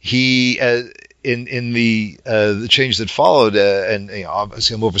so he, in the change that followed, and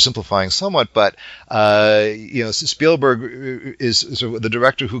obviously I'm oversimplifying somewhat, but Spielberg is sort of the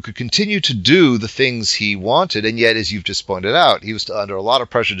director who could continue to do the things he wanted, and yet, as you've just pointed out, he was under a lot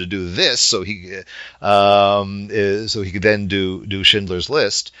of pressure to do this, so he could then do Schindler's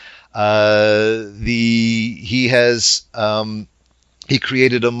List. He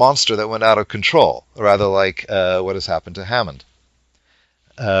created a monster that went out of control, rather like what has happened to Hammond,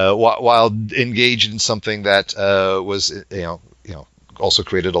 while engaged in something that was, also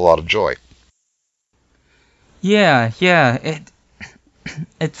created a lot of joy. Yeah.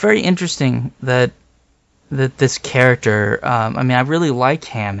 It's very interesting that this character. I really like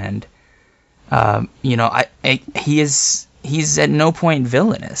Hammond. He's at no point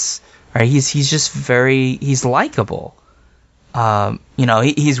villainous, right? He's just he's likable.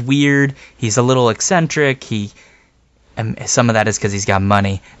 He's weird. He's a little eccentric. And some of that is because he's got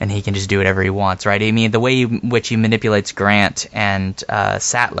money and he can just do whatever he wants, right? I mean, the way in which he manipulates Grant and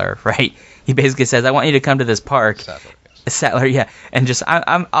Sattler, right? He basically says, "I want you to come to this park." Sattler, yeah, and just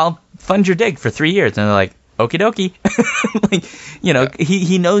I'll fund your dig for 3 years, and they're like, "Okie dokie."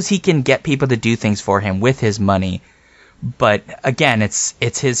 He knows he can get people to do things for him with his money, but again, it's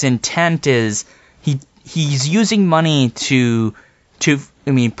his intent is he's using money to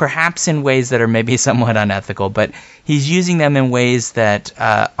perhaps in ways that are maybe somewhat unethical, but he's using them in ways that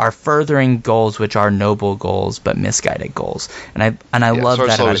are furthering goals which are noble goals but misguided goals. And I love that.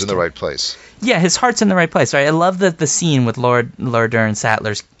 His heart's always in the right place. Yeah, his heart's in the right place, right? I love the scene with Laura Dern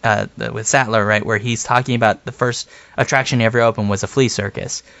Sattler's with Sattler, right, where he's talking about the first attraction he ever opened was a flea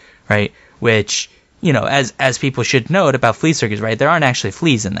circus, right? Which, as people should note about flea circus, right, there aren't actually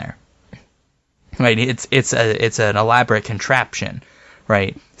fleas in there. Right, it's an elaborate contraption,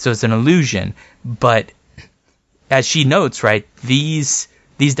 right? So it's an illusion. But as she notes, right, these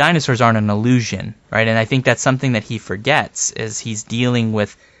dinosaurs aren't an illusion, right? And I think that's something that he forgets, is he's dealing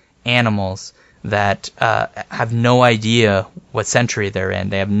with animals that have no idea what century they're in.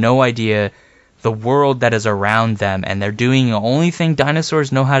 They have no idea the world that is around them, and they're doing the only thing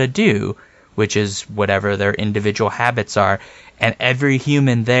dinosaurs know how to do, which is whatever their individual habits are. And every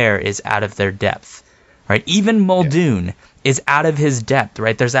human there is out of their depth, right? Even Muldoon is out of his depth,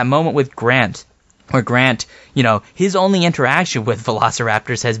 right? There's that moment with Grant, where Grant, his only interaction with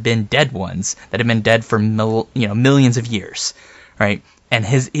velociraptors has been dead ones that have been dead for millions of years, right? And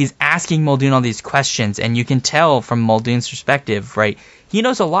he's asking Muldoon all these questions, and you can tell from Muldoon's perspective, right? He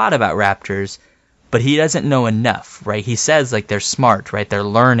knows a lot about raptors, but he doesn't know enough, right? He says, like, they're smart, right? They're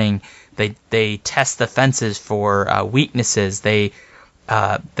learning. They test the fences for weaknesses. They're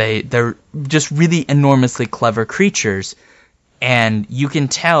just really enormously clever creatures. And you can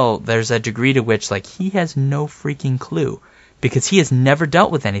tell there's a degree to which, like, he has no freaking clue, because he has never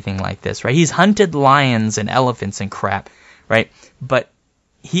dealt with anything like this, right? He's hunted lions and elephants and crap, right? But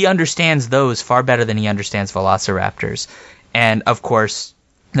he understands those far better than he understands velociraptors. And, of course,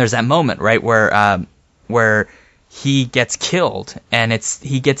 there's that moment, right, where he gets killed, and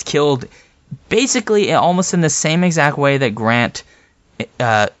he gets killed basically almost in the same exact way that Grant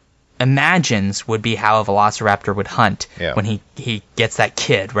imagines would be how a velociraptor would hunt when he gets that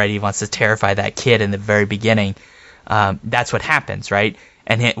kid, right? He wants to terrify that kid in the very beginning. That's what happens, right?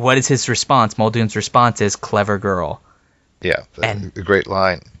 And what is his response? Muldoon's response is, "Clever girl." Yeah, and a great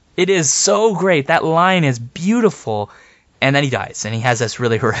line. It is so great. That line is beautiful. And then he dies, and he has this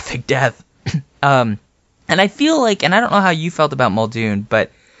really horrific death. And I feel like, and I don't know how you felt about Muldoon,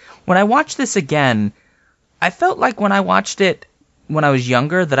 but when I watched this again, I felt like when I watched it when I was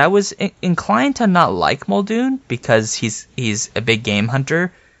younger that I was inclined to not like Muldoon because he's a big game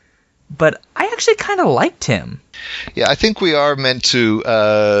hunter. But I actually kind of liked him. Yeah, I think we are meant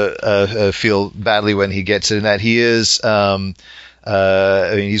to feel badly when he gets it, in that he is...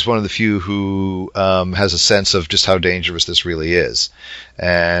 I mean, he's one of the few who has a sense of just how dangerous this really is,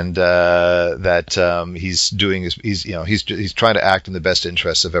 and that he's trying to act in the best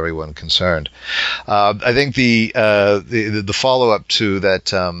interests of everyone concerned. I think the follow up to that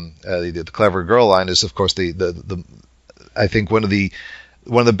the clever girl line is, of course, the I think one of the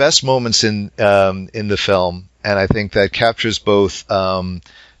best moments in the film, and I think that captures both the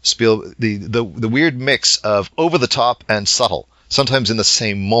weird mix of over the top and subtle, sometimes in the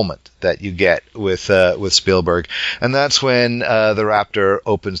same moment, that you get with Spielberg, and that's when the raptor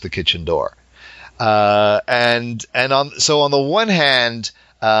opens the kitchen door, and on the one hand,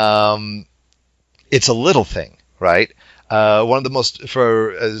 it's a little thing, right? One of the most,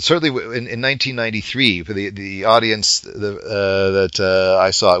 certainly in 1993, for the audience that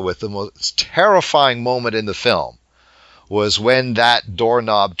I saw it with, the most terrifying moment in the film was when that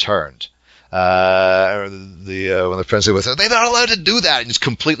doorknob turned. When the president was, they're not allowed to do that, and he's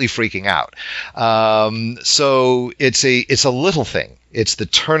completely freaking out. So it's a little thing. It's the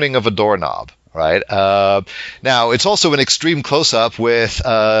turning of a doorknob, right? Now it's also an extreme close up with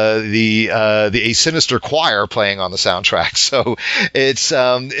A Sinister Choir playing on the soundtrack. So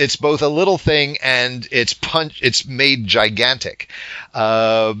it's both a little thing and it's made gigantic.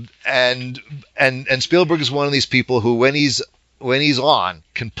 And Spielberg is one of these people who, when he's on,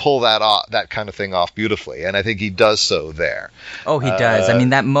 can pull that kind of thing off beautifully, and I think he does so there. Oh, he does. I mean,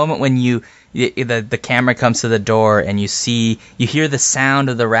 that moment when the camera comes to the door and you hear the sound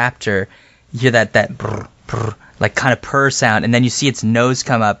of the raptor, you hear that brr, brr, like kind of purr sound, and then you see its nose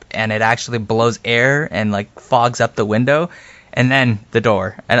come up and it actually blows air and like fogs up the window, and then the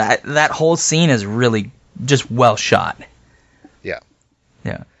door, and that whole scene is really just well shot. Yeah.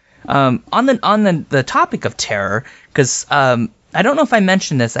 Yeah. On the topic of terror, because I don't know if I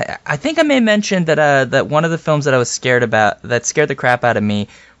mentioned this. I think I may have mentioned that one of the films that I was scared about, that scared the crap out of me,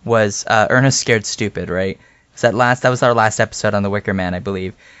 was Ernest Scared Stupid, right? That was our last episode on The Wicker Man, I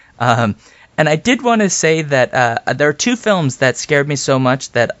believe. And I did want to say that there are two films that scared me so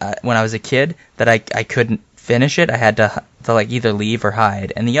much that when I was a kid that I couldn't finish it. I had to like either leave or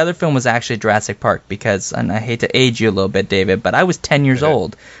hide. And the other film was actually Jurassic Park, because, and I hate to age you a little bit, David, but I was 10 years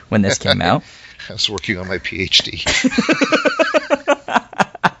old when this came out. I was working on my PhD.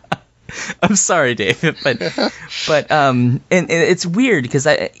 I'm sorry, David, but and it's weird because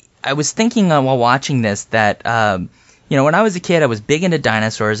I was thinking while watching this that when I was a kid I was big into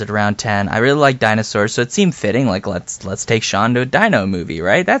dinosaurs at around 10. I really liked dinosaurs, so it seemed fitting, like let's take Sean to a dino movie,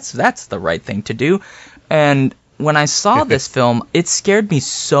 right? That's the right thing to do. And when I saw this film, it scared me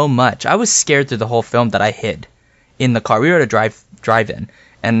so much. I was scared through the whole film that I hid in the car. We were at a drive-in,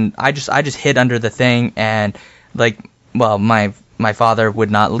 and I just hid under the thing, and my father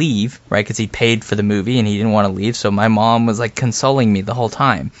would not leave, right, because he paid for the movie and he didn't want to leave, so my mom was like consoling me the whole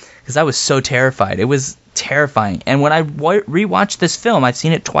time because I was so terrified. It was terrifying. And when I rewatched this film, I've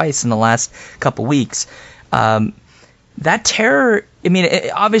seen it twice in the last couple weeks, that terror, I mean,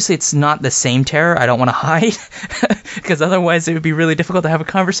 obviously it's not the same terror. I don't want to hide because otherwise it would be really difficult to have a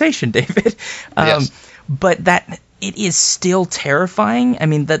conversation, David. Yes. But that it is still terrifying. I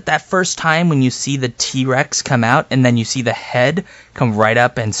mean, that first time when you see the T-Rex come out and then you see the head come right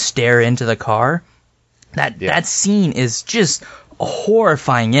up and stare into the car, that scene is just a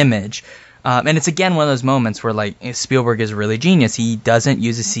horrifying image. And it's again one of those moments where like Spielberg is really genius. He doesn't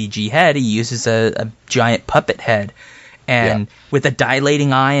use a CG head; he uses a giant puppet head, and with a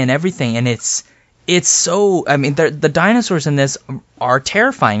dilating eye and everything. And it's so. I mean, the dinosaurs in this are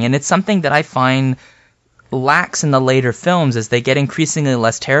terrifying, and it's something that I find lacks in the later films as they get increasingly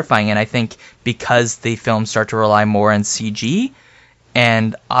less terrifying. And I think because the films start to rely more on CG,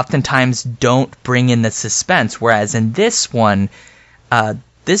 and oftentimes don't bring in the suspense, whereas in this one.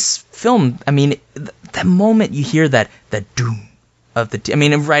 This film, I mean, the moment you hear the doom of the, I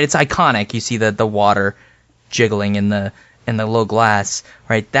mean, right, it's iconic. You see the water jiggling in the low glass,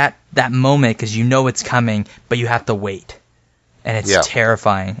 right? That moment, because you know it's coming, but you have to wait, and it's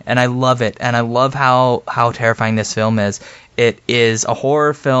terrifying. And I love it, and I love how terrifying this film is. It is a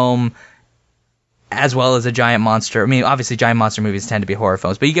horror film as well as a giant monster. I mean, obviously, giant monster movies tend to be horror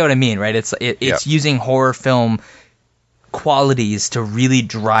films, but you get what I mean, right? It's using horror film qualities to really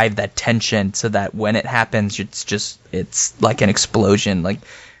drive that tension so that when it happens it's like an explosion, like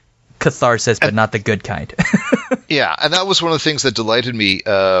catharsis, but not the good kind. Yeah, and that was one of the things that delighted me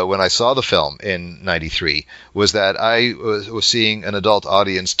when I saw the film in '93, was that I was seeing an adult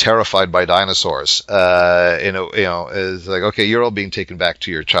audience terrified by dinosaurs. It's like, okay, you're all being taken back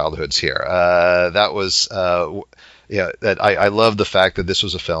to your childhoods here. That was that I love the fact that this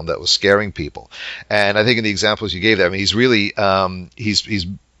was a film that was scaring people. And I think in the examples you gave there, I mean, he's really, he's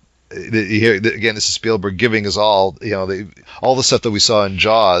again, this is Spielberg giving us all, all the stuff that we saw in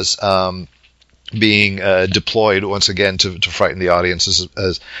Jaws, being deployed once again to frighten the audience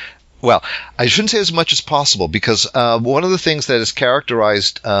as well. I shouldn't say as much as possible, because one of the things that has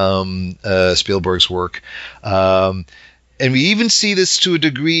characterized Spielberg's work, and we even see this to a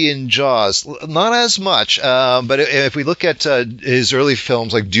degree in Jaws, not as much, but if we look at his early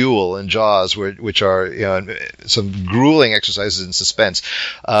films like Duel and Jaws, which are some grueling exercises in suspense,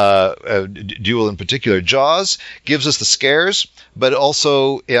 Duel in particular, Jaws gives us the scares, but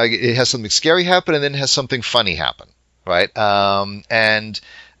also it has something scary happen and then it has something funny happen, right? And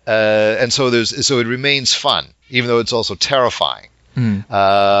so it remains fun, even though it's also terrifying. And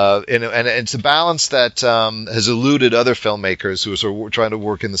it's a balance that has eluded other filmmakers who are sort of trying to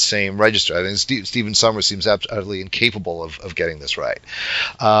work in the same register. I think Stephen Sommers seems utterly incapable of getting this right.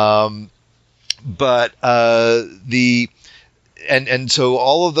 So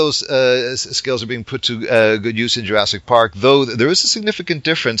all of those skills are being put to good use in Jurassic Park, though there is a significant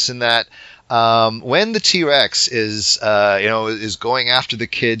difference in that when the T-Rex is going after the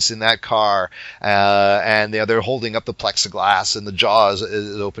kids in that car, and they're holding up the plexiglass and the jaws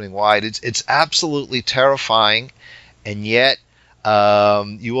is opening wide, it's absolutely terrifying, and yet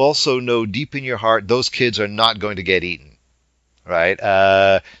you also know deep in your heart those kids are not going to get eaten,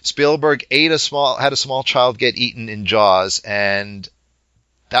 right? Spielberg had a small child get eaten in Jaws, and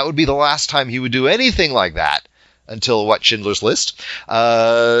that would be the last time he would do anything like that. Until Schindler's List.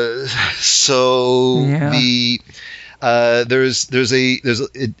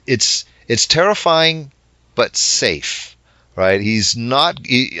 It's terrifying but safe, right? He's not.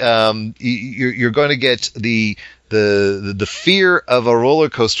 You're going to get the fear of a roller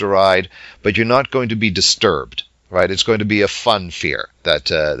coaster ride, but you're not going to be disturbed, right? It's going to be a fun fear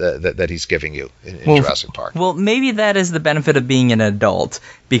that he's giving you in Jurassic Park. Well, maybe that is the benefit of being an adult,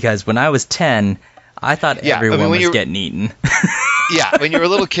 because when I was 10. I thought everyone was getting eaten. Yeah, when you're a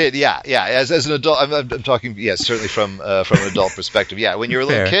little kid, As an adult, I'm talking, certainly from an adult perspective. Yeah, when you're a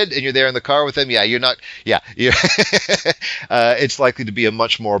little kid and you're there in the car with them, you're not. It's likely to be a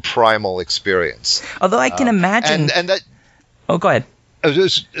much more primal experience. Although I can imagine. And that. Oh, go ahead. I was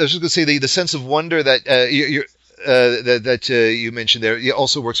just going to say the sense of wonder that you mentioned there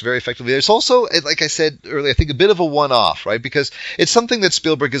also works very effectively. There's also, like I said earlier, I think a bit of a one-off, right? Because it's something that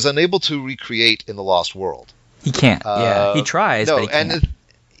Spielberg is unable to recreate in The Lost World. He can't. He tries, but he can't. And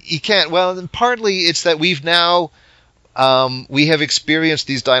he can't. Well, and partly it's that we've now we have experienced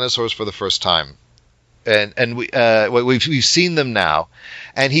these dinosaurs for the first time, and we've seen them now,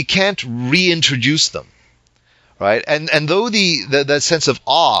 and he can't reintroduce them. Right, and though that sense of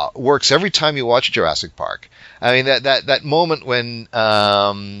awe works every time you watch Jurassic Park. I mean that moment when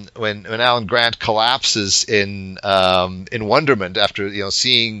Alan Grant collapses in wonderment after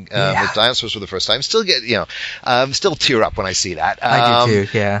seeing the dinosaurs for the first time, still still tear up when I see that. I do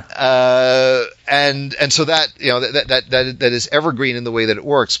too, yeah. And so that that is evergreen in the way that it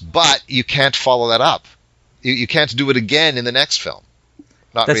works, but you can't follow that up. You can't do it again in the next film.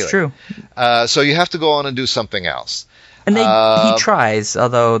 Not That's really. true. So you have to go on and do something else. And he tries,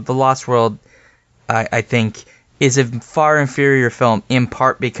 although The Lost World, I think, is a far inferior film, in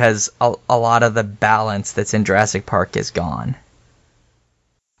part because a lot of the balance that's in Jurassic Park is gone.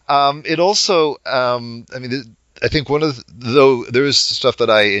 It also, I think though there is stuff that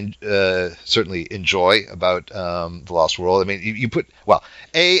I certainly enjoy about The Lost World. I mean,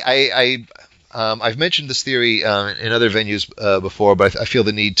 I've mentioned this theory in other venues before, but I feel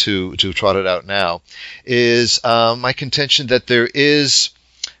the need to trot it out now. Is my contention that there is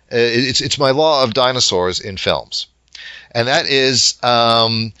it's my law of dinosaurs in films, and that is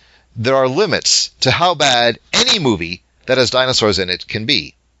there are limits to how bad any movie that has dinosaurs in it can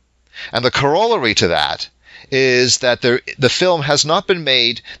be, and the corollary to that is that the film has not been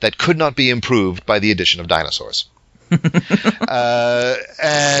made that could not be improved by the addition of dinosaurs.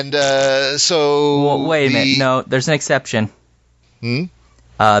 So... Well, wait a minute. No, there's an exception.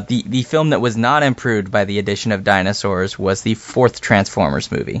 The film that was not improved by the addition of dinosaurs was the fourth Transformers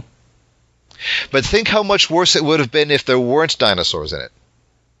movie. But think how much worse it would have been if there weren't dinosaurs in it.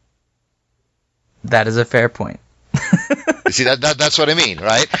 That is a fair point. You see, that's what I mean,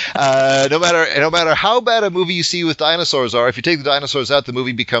 right? No matter how bad a movie you see with dinosaurs are, if you take the dinosaurs out, the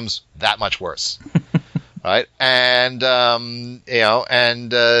movie becomes that much worse, right? And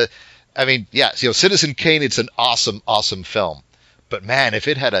Citizen Kane, it's an awesome film, but man, if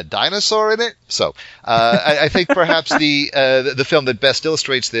it had a dinosaur in it, I think perhaps the film that best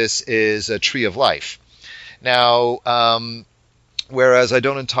illustrates this is A Tree of Life. Now. Whereas I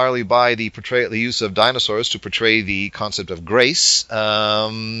don't entirely buy the use of dinosaurs to portray the concept of grace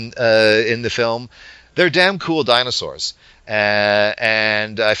in the film, they're damn cool dinosaurs.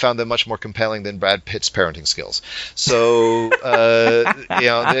 And I found them much more compelling than Brad Pitt's parenting skills. So,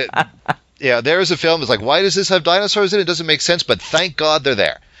 there's a film. It's like, why does this have dinosaurs in it? It doesn't make sense, but thank God they're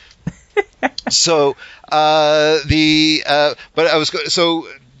there. So,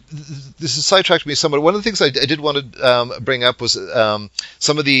 this has sidetracked me somewhat. One of the things I did want to bring up was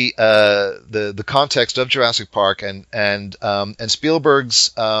some of the context of Jurassic Park and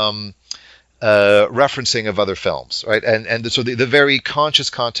Spielberg's referencing of other films, right? And so the very conscious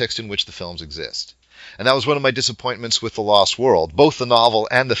context in which the films exist. And that was one of my disappointments with The Lost World, both the novel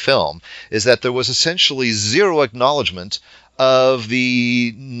and the film, is that there was essentially zero acknowledgement of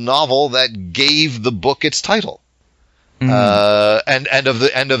the novel that gave the book its title. And of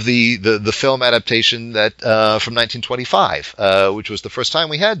the film adaptation that from 1925, which was the first time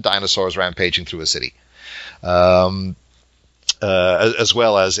we had dinosaurs rampaging through a city, as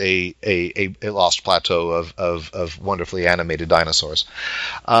well as a lost plateau of wonderfully animated dinosaurs.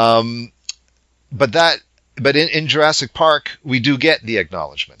 But in Jurassic Park we do get the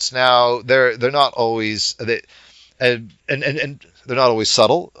acknowledgments. Now they're not always and they're not always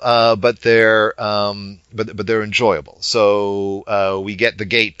subtle, but they're enjoyable. So we get the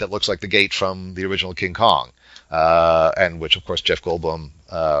gate that looks like the gate from the original King Kong, and which of course Jeff Goldblum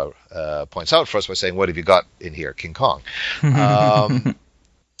points out for us by saying, "What have you got in here, King Kong?"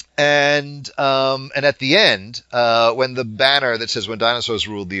 And at the end, when the banner that says "When dinosaurs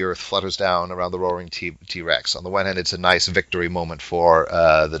ruled the earth" flutters down around the roaring T-Rex, on the one hand, it's a nice victory moment for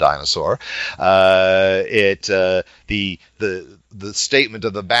the dinosaur. The statement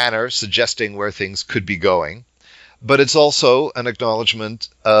of the banner suggesting where things could be going, but it's also an acknowledgement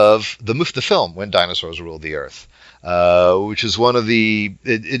of the film "When Dinosaurs Ruled the Earth," which is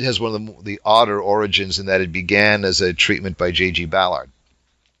it has one of the odder origins in that it began as a treatment by J.G. Ballard.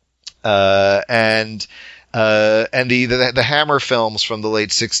 And the Hammer films from the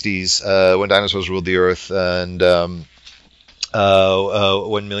late 60s, When Dinosaurs Ruled the Earth and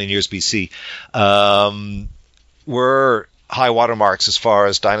 1 Million Years BC, were high watermarks as far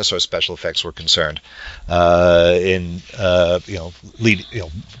as dinosaur special effects were concerned,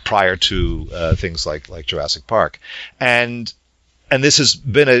 prior to things like Jurassic Park, and this has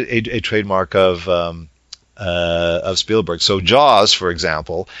been a trademark of Spielberg. So Jaws, for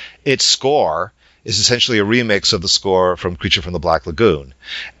example, its score is essentially a remix of the score from Creature from the Black Lagoon,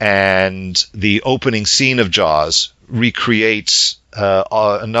 and the opening scene of Jaws recreates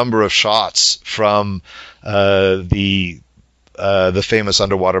a number of shots from the famous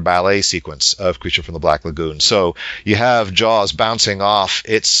underwater ballet sequence of Creature from the Black Lagoon. So you have Jaws bouncing off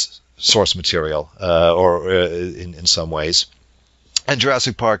its source material, in some ways, and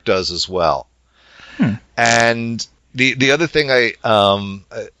Jurassic Park does as well. And the other thing I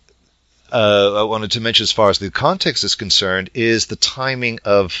wanted to mention as far as the context is concerned is the timing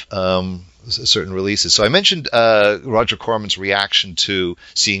of certain releases. So I mentioned Roger Corman's reaction to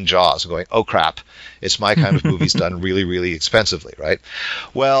seeing Jaws and going, "Oh crap, it's my kind of movies done really, really expensively," right?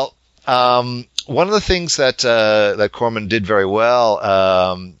 Well, one of the things that Corman did very well,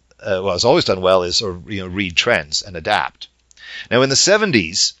 has always done well, is read trends and adapt. Now in the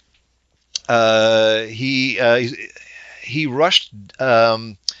 70s, he rushed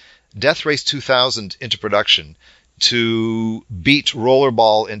Death Race 2000 into production to beat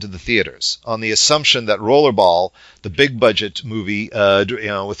Rollerball into the theaters, on the assumption that Rollerball, the big budget movie,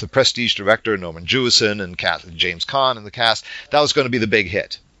 with the prestige director Norman Jewison and James Caan in the cast, that was going to be the big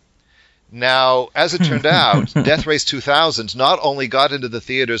hit. Now, as it turned out, Death Race 2000 not only got into the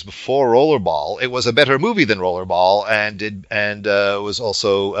theaters before Rollerball, it was a better movie than Rollerball, and was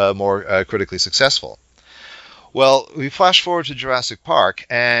also more critically successful. Well, we flash forward to Jurassic Park,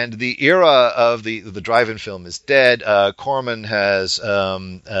 and the era of the drive-in film is dead. Corman has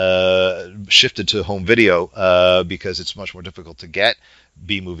shifted to home video because it's much more difficult to get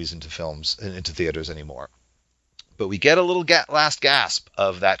B movies into theaters anymore. But we get a little last gasp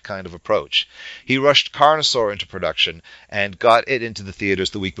of that kind of approach. He rushed Carnosaur into production and got it into the theaters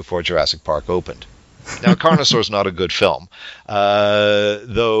the week before Jurassic Park opened. Now, Carnosaur's not a good film,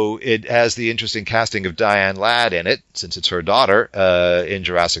 though it has the interesting casting of Diane Ladd in it, since it's her daughter in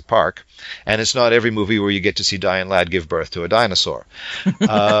Jurassic Park, and it's not every movie where you get to see Diane Ladd give birth to a dinosaur.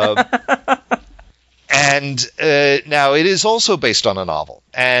 And now it is also based on a novel.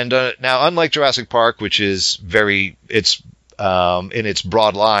 And now, unlike Jurassic Park, which is in its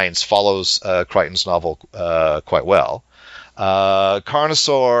broad lines, follows Crichton's novel quite well,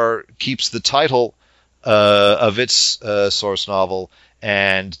 Carnosaur keeps the title of its source novel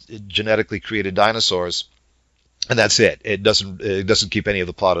and genetically created dinosaurs, and that's it. It doesn't keep any of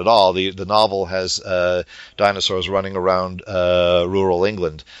the plot at all. The novel has dinosaurs running around rural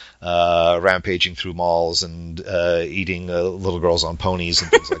England, rampaging through malls and eating little girls on ponies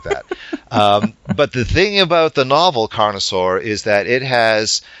and things like that. But the thing about the novel Carnosaur is that it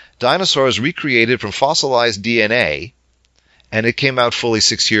has dinosaurs recreated from fossilized DNA, and it came out fully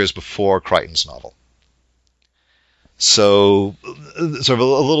 6 years before Crichton's novel. So, sort of a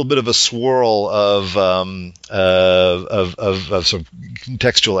little bit of a swirl of sort of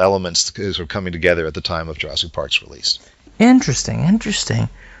contextual elements sort of coming together at the time of Jurassic Park's release. Interesting.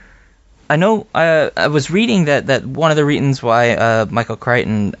 I know I was reading that one of the reasons why Michael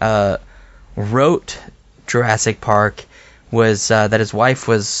Crichton wrote Jurassic Park was that his wife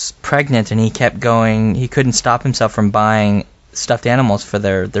was pregnant, and he kept going. He couldn't stop himself from buying stuffed animals for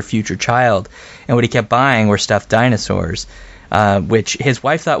their future child, and what he kept buying were stuffed dinosaurs, which his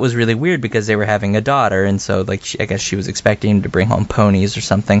wife thought was really weird because they were having a daughter, and so I guess she was expecting him to bring home ponies or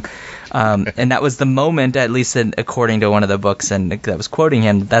something, and that was the moment, at least according to one of the books and that was quoting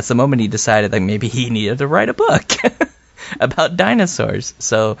him, that's the moment he decided that maybe he needed to write a book about dinosaurs.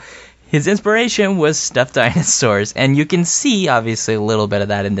 So his inspiration was stuffed dinosaurs, and you can see, obviously, a little bit of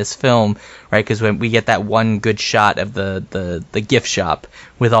that in this film, right? Because when we get that one good shot of the gift shop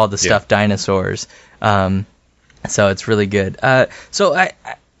with all the stuffed dinosaurs, so it's really good. So I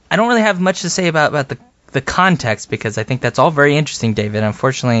don't really have much to say about the context, because I think that's all very interesting, David.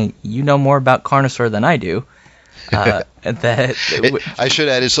 Unfortunately, you know more about Carnosaur than I do. I should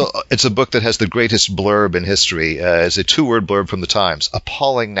add, it's a book that has the greatest blurb in history. It's a 2-word blurb from the Times: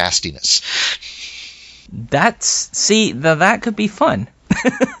 appalling nastiness. That could be fun.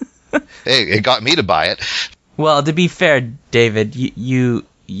 Hey, it got me to buy it. Well, to be fair, David, you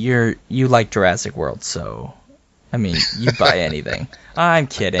like Jurassic World, so I mean, you buy anything. I'm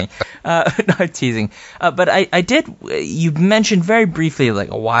kidding. No, I'm teasing. But I did. You mentioned very briefly,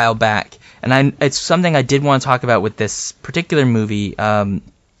 like a while back, and it's something I did want to talk about with this particular movie. And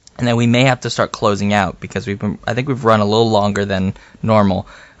then we may have to start closing out because I think we've run a little longer than normal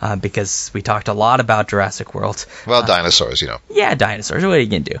because we talked a lot about Jurassic World. Well, dinosaurs, Yeah, dinosaurs. What are you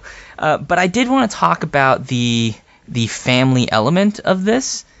gonna do? But I did want to talk about the family element of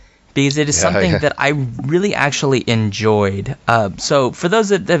this, because it is something that I really actually enjoyed. So for those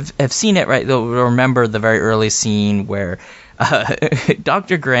that have seen it, right, they'll remember the very early scene where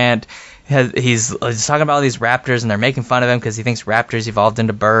Dr. Grant he's talking about all these raptors, and they're making fun of him because he thinks raptors evolved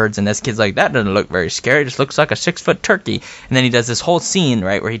into birds, and this kid's like, that doesn't look very scary, it just looks like a 6-foot turkey. And then he does this whole scene,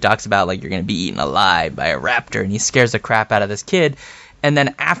 right, where he talks about, like, you're going to be eaten alive by a raptor, and he scares the crap out of this kid. And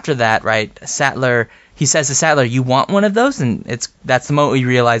then after that, right, he says to Sattler, you want one of those? And that's the moment we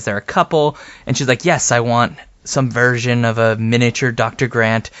realize they're a couple, and she's like, yes, I want some version of a miniature Dr.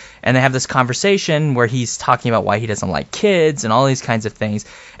 Grant. And they have this conversation where he's talking about why he doesn't like kids and all these kinds of things.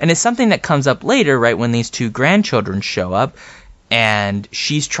 And it's something that comes up later, right, when these two grandchildren show up, and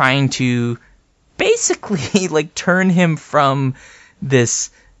she's trying to basically like turn him from this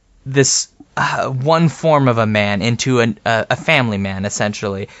one form of a man into a family man,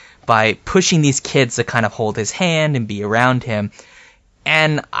 essentially, by pushing these kids to kind of hold his hand and be around him.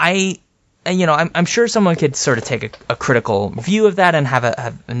 And I'm sure someone could sort of take a critical view of that and have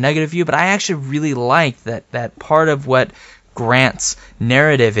a negative view, but I actually really like that part of what Grant's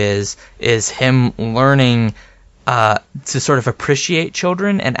narrative is him learning to sort of appreciate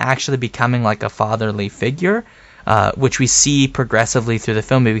children and actually becoming like a fatherly figure, which we see progressively through the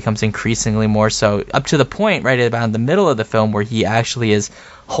film. It becomes increasingly more so, up to the point right about in the middle of the film where he actually is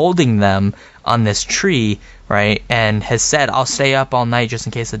holding them on this tree, right, and has said, I'll stay up all night just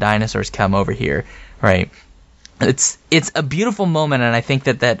in case the dinosaurs come over here, right? It's a beautiful moment, and I think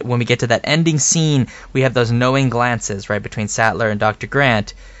that when we get to that ending scene, we have those knowing glances, right, between Sattler and Dr.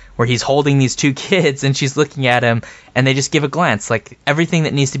 Grant, where he's holding these two kids and she's looking at him, and they just give a glance, like everything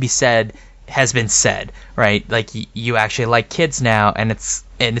that needs to be said has been said, right? Like you actually like kids now, and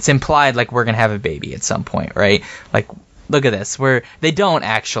it's implied like we're gonna have a baby at some point, right? Like, look at this, where they don't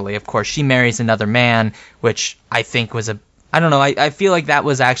actually. Of course, she marries another man, which I think was I don't know. I feel like that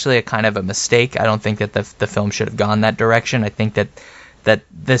was actually a kind of a mistake. I don't think that the film should have gone that direction. I think that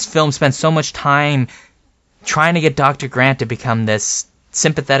this film spent so much time trying to get Dr. Grant to become this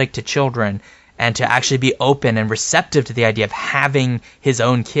sympathetic to children and to actually be open and receptive to the idea of having his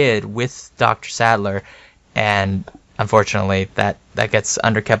own kid with Dr. Sattler, and unfortunately that gets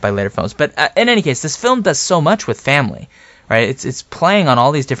undercut by later films. But in any case, this film does so much with family, right? It's playing on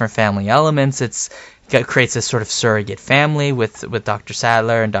all these different family elements. It creates this sort of surrogate family with Dr.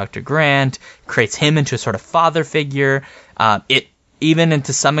 Sattler and Dr. Grant, creates him into a sort of father figure. It even, and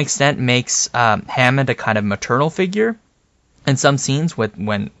to some extent, makes Hammond a kind of maternal figure in some scenes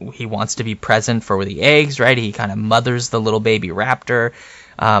when he wants to be present for the eggs, right? He kind of mothers the little baby raptor.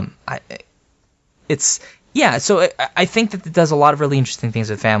 So I think that it does a lot of really interesting things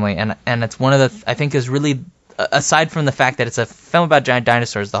with family, and it's one of the, I think, is really, aside from the fact that it's a film about giant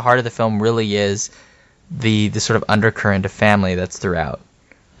dinosaurs, the heart of the film really is the sort of undercurrent of family that's throughout.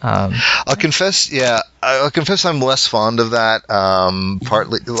 I'll confess I'm less fond of that,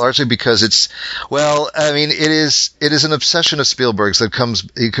 largely because it is an obsession of Spielberg's that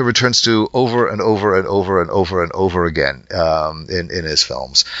he returns to over and over and over and over and over again, in his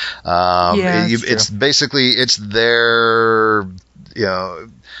films. It's basically, it's there,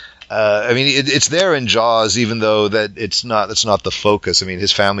 it's there in Jaws, even though that it's not the focus. I mean,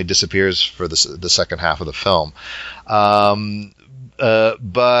 his family disappears for the second half of the film.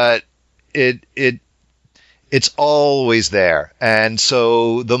 But it's always there. And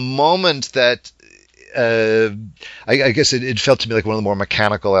so the moment that, I guess it felt to me like one of the more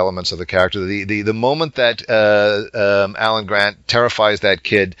mechanical elements of the character. The moment that Alan Grant terrifies that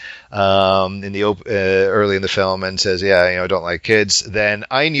kid early in the film and says, I don't like kids, then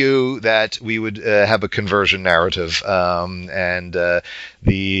I knew that we would have a conversion narrative, and the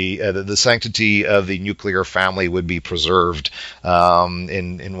sanctity of the nuclear family would be preserved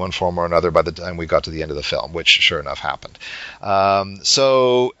in one form or another by the time we got to the end of the film, which sure enough happened. But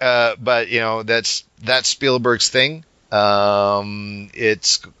that's Spielberg's thing.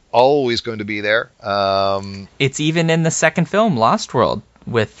 It's always going to be there. It's even in the second film, Lost World,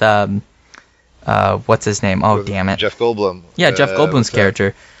 with what's his name? Oh, damn it, Jeff Goldblum. Yeah, Jeff Goldblum's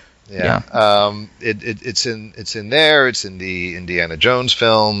character. Yeah. It's in there. It's in the Indiana Jones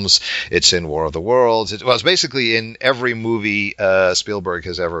films. It's in War of the Worlds. It's basically in every movie Spielberg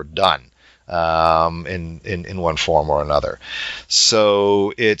has ever done, in one form or another.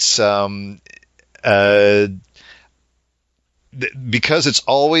 So it's because it's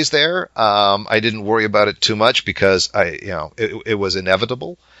always there. I didn't worry about it too much because it was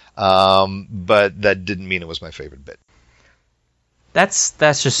inevitable. But that didn't mean it was my favorite bit.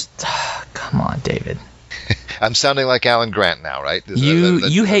 That's just come on, David. I'm sounding like Alan Grant now, right?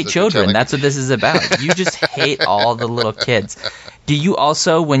 You hate children. That's what this is about. You just hate all the little kids. Do you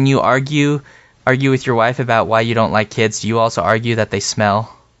also, when you argue with your wife about why you don't like kids, do you also argue that they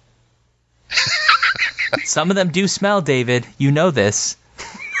smell? Some of them do smell, David. You know this.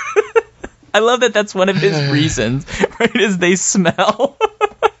 I love that that's one of his reasons, right, is they smell.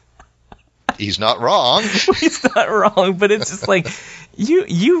 He's not wrong. He's not wrong, but it's just like,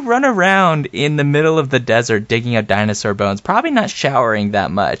 you run around in the middle of the desert digging up dinosaur bones, probably not showering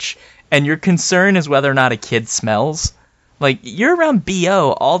that much, and your concern is whether or not a kid smells. Like, you're around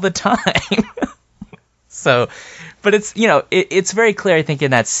BO all the time. So, but it's, it's very clear, I think,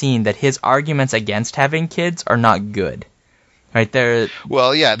 in that scene that his arguments against having kids are not good. Right? They're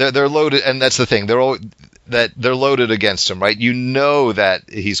loaded, and that's the thing. They're loaded against him, right? You know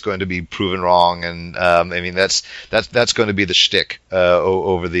that he's going to be proven wrong, and that's going to be the shtick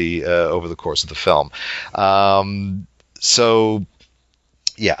over the course of the film.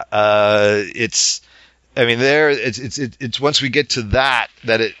 It's once we get to that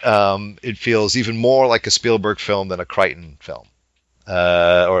it feels even more like a Spielberg film than a Crichton film,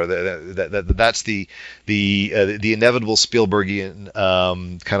 or or that's the inevitable Spielbergian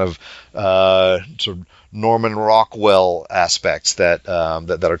kind of sort of Norman Rockwell aspects that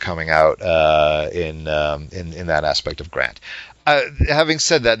are coming out in that aspect of Grant. Having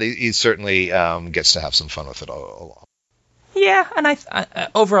said that, he certainly gets to have some fun with it all. Yeah, and I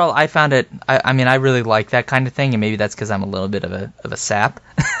overall I found it. I mean, I really like that kind of thing, and maybe that's because I'm a little bit of a sap,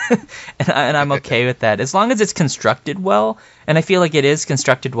 and I'm okay with that as long as it's constructed well. And I feel like it is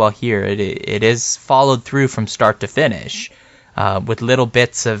constructed well here. It is followed through from start to finish, with little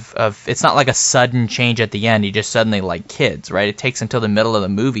bits of. It's not like a sudden change at the end. You just suddenly like kids, right? It takes until the middle of the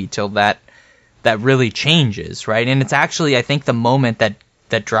movie till that really changes, right? And it's actually, I think, the moment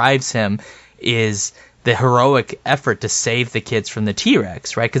that drives him is the heroic effort to save the kids from the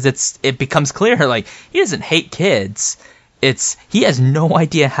T-Rex, right? Because it becomes clear, like, he doesn't hate kids. He has no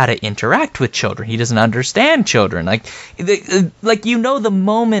idea how to interact with children. He doesn't understand children. Like the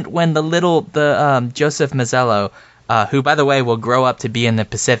moment when Joseph Mazzello, who, by the way, will grow up to be in the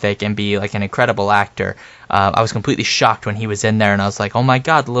Pacific and be like an incredible actor. I was completely shocked when he was in there, and I was like, oh my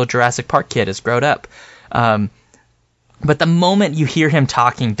god, the little Jurassic Park kid has grown up. But the moment you hear him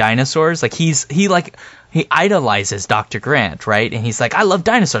talking dinosaurs, like he idolizes Dr. Grant, right? And he's like, I love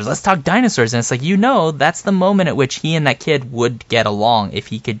dinosaurs. Let's talk dinosaurs. And it's like, that's the moment at which he and that kid would get along if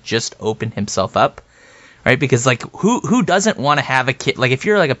he could just open himself up, right? Because like, who doesn't want to have a kid? Like, if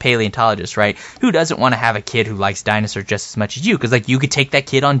you're like a paleontologist, right? Who doesn't want to have a kid who likes dinosaurs just as much as you? Because like, you could take that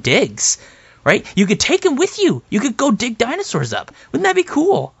kid on digs, right? You could take him with you. You could go dig dinosaurs up. Wouldn't that be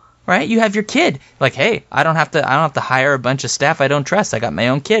cool? Right? You have your kid. Like, hey, I don't have to hire a bunch of staff I don't trust. I got my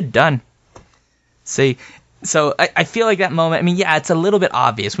own kid. Done. See, so I feel like that moment, I mean, yeah, it's a little bit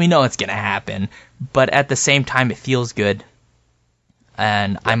obvious. We know it's going to happen, but at the same time, it feels good.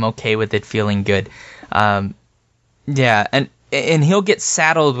 And I'm okay with it feeling good. Yeah, and he'll get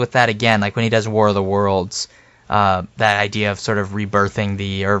saddled with that again, like when he does War of the Worlds. That idea of sort of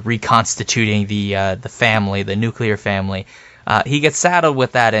rebirthing or reconstituting the family, the nuclear family. He gets saddled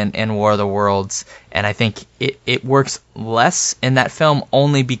with that in War of the Worlds, and I think it works less in that film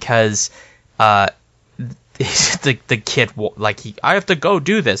only because the kid, like, I have to go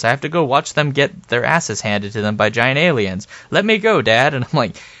do this. I have to go watch them get their asses handed to them by giant aliens. Let me go, Dad. And I'm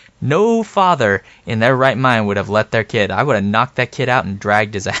like, no father in their right mind would have let their kid. I would have knocked that kid out and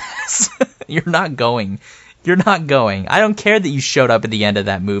dragged his ass. You're not going. You're not going. I don't care that you showed up at the end of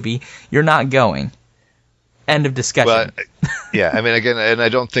that movie. You're not going. End of discussion. Well, yeah, I mean, again, and I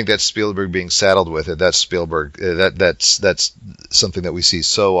don't think that's Spielberg being saddled with it. That's Spielberg. That's something that we see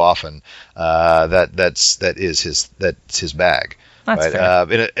so often. That's his bag. That's right?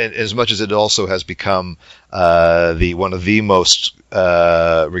 fair. And as much as it also has become one of the most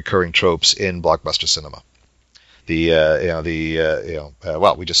recurring tropes in blockbuster cinema. Well,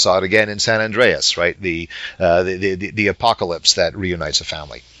 we just saw it again in San Andreas, right? The apocalypse that reunites a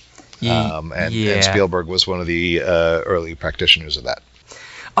family. And Spielberg was one of the early practitioners of that.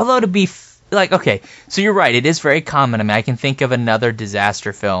 Although to be okay, so you're right, it is very common. I mean, I can think of another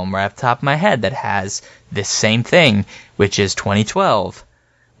disaster film right off the top of my head that has this same thing, which is 2012.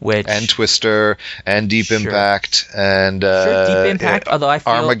 And Twister, and Deep Impact, and Deep Impact. Although I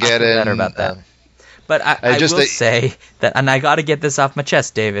feel Armageddon. Better about that. But I will say that, and I got to get this off my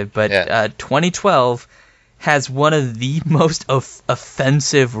chest, David. But 2012 has one of the most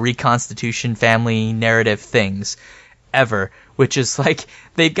offensive reconstitution family narrative things ever, which is like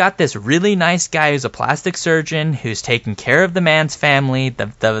they've got this really nice guy who's a plastic surgeon who's taking care of the man's family.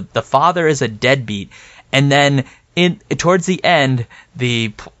 The father is a deadbeat, and then towards the end,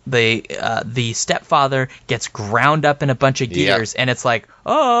 the stepfather gets ground up in a bunch of gears, and it's like,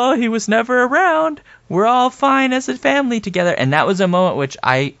 oh, he was never around. We're all fine as a family together. And that was a moment which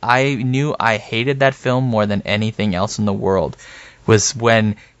I knew I hated that film more than anything else in the world, was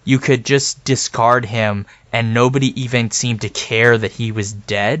when you could just discard him and nobody even seemed to care that he was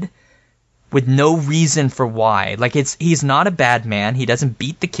dead, with no reason for why. Like, he's not a bad man. He doesn't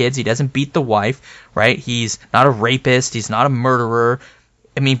beat the kids. He doesn't beat the wife, right? He's not a rapist. He's not a murderer.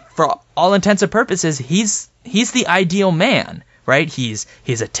 I mean, for all intents and purposes, he's the ideal man, right? He's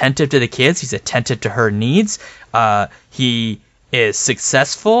attentive to the kids. He's attentive to her needs. He is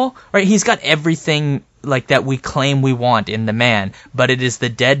successful, right? He's got everything like that we claim we want in the man, but it is the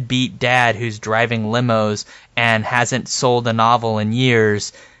deadbeat dad who's driving limos and hasn't sold a novel in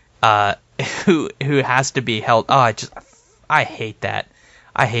years, who has to be held. Oh, I hate that.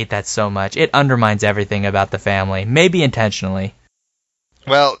 I hate that so much. It undermines everything about the family, maybe intentionally.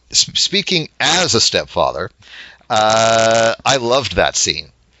 Well, speaking as a stepfather, I loved that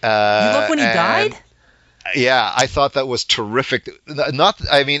scene. You loved when he died? Yeah, I thought that was terrific.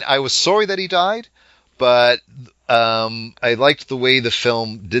 I was sorry that he died, but I liked the way the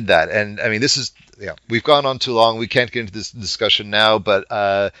film did that. And I mean, we've gone on too long. We can't get into this discussion now,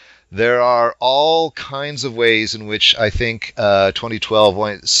 but there are all kinds of ways in which I think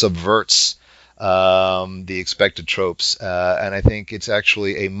 2012 subverts the expected tropes, and I think it's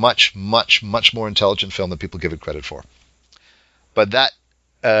actually a much, much, much more intelligent film than people give it credit for. But that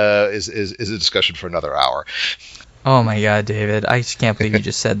is a discussion for another hour. Oh my God, David! I just can't believe you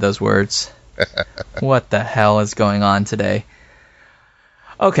just said those words. What the hell is going on today?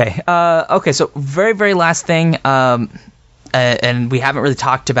 Okay. So very, very last thing, and we haven't really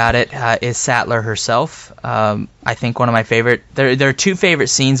talked about it, is Sattler herself. I think one of my favorite. There are two favorite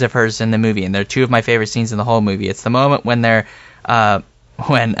scenes of hers in the movie, and they're two of my favorite scenes in the whole movie. It's the moment when they're oh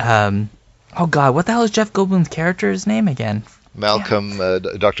God, what the hell is Jeff Goldblum's character's name again? Malcolm,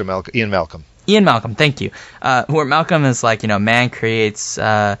 Dr. Malcolm, Ian Malcolm. Ian Malcolm, thank you. Where Malcolm is like, man creates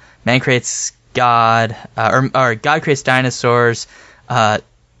God, or God creates dinosaurs,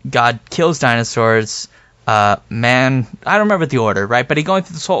 God kills dinosaurs, man, I don't remember the order, right? But he's going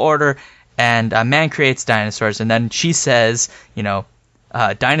through this whole order, and man creates dinosaurs, and then she says,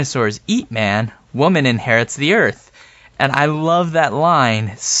 dinosaurs eat man, woman inherits the earth. And I love that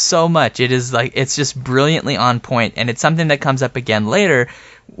line so much. It is like, it's just brilliantly on point, and it's something that comes up again later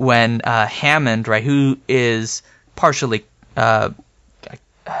when Hammond, right, who is partially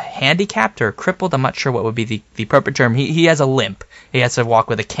handicapped or crippled, I'm not sure what would be the appropriate term. He has a limp. He has to walk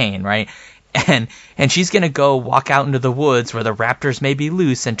with a cane, right? And she's going to go walk out into the woods where the raptors may be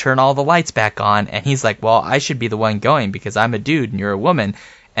loose and turn all the lights back on. And he's like, well, I should be the one going because I'm a dude and you're a woman.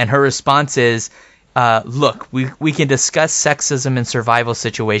 And her response is, look, we can discuss sexism in survival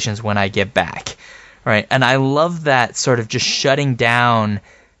situations when I get back, right? And I love that sort of just shutting down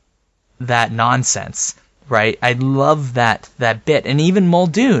that nonsense, right? I love that bit. And even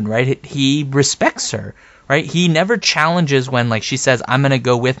Muldoon, right? He respects her, right? He never challenges when, like, she says, I'm going to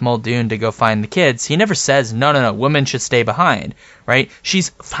go with Muldoon to go find the kids. He never says, no, women should stay behind, right? She's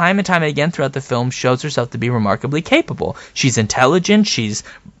time and time again throughout the film shows herself to be remarkably capable. She's intelligent.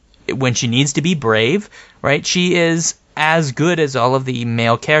 When she needs to be brave, right? She is as good as all of the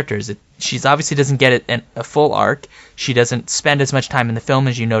male characters. She's obviously doesn't get a full arc. She doesn't spend as much time in the film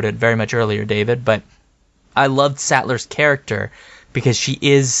as you noted very much earlier, David. But I loved Sattler's character because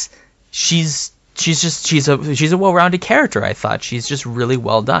she's a well-rounded character. I thought she's just really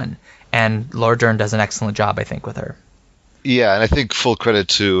well done, and Laura Dern does an excellent job, I think, with her. Yeah, and I think full credit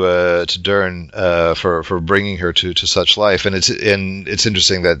to Dern for bringing her to such life, and it's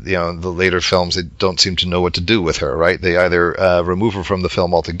interesting that the later films, they don't seem to know what to do with her, right? They either remove her from the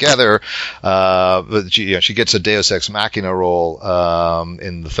film altogether, but she gets a Deus Ex Machina role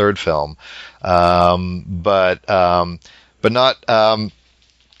in the third film, but not.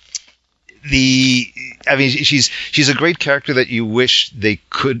 She's a great character that you wish they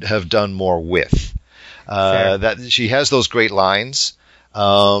could have done more with. That she has those great lines,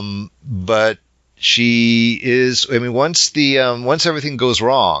 but she is. I mean, once everything goes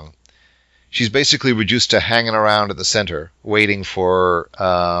wrong, she's basically reduced to hanging around at the center, waiting for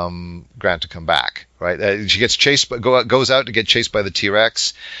Grant to come back. Right? She gets chased, goes out to get chased by the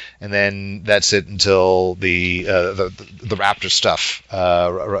T-Rex, and then that's it until the raptor stuff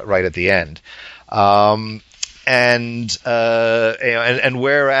right at the end. And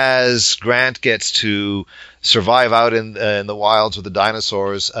whereas Grant gets to survive out in the wilds with the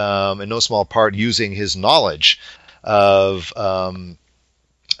dinosaurs, in no small part using his knowledge of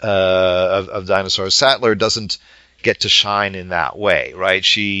dinosaurs, Sattler doesn't get to shine in that way, right?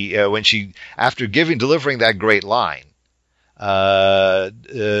 She when she after delivering that great line about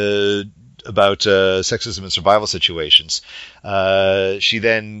sexism in survival situations, she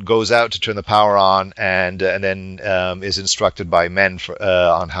then goes out to turn the power on and then is instructed by men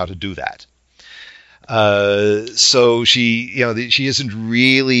on how to do that. So she isn't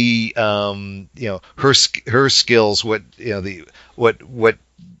really her skills, what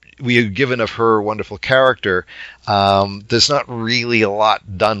we have given of her wonderful character. There's not really a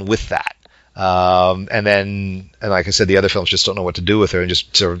lot done with that. And like I said, the other films just don't know what to do with her and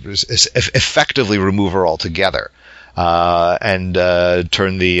just sort of effectively remove her altogether, and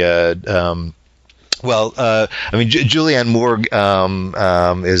turn the. Julianne Moore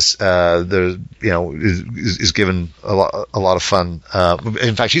is given a lot of fun.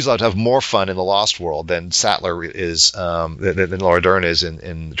 In fact, she's allowed to have more fun in the Lost World than Sattler is, than Laura Dern is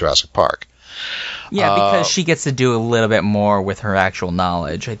in Jurassic Park. Yeah, because she gets to do a little bit more with her actual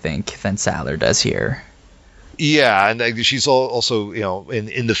knowledge, I think, than Sattler does here. Yeah, and she's also,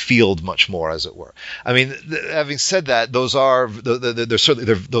 in the field much more, as it were. I mean, having said that, those are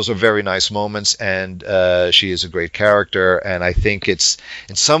those are very nice moments, and she is a great character, and I think it's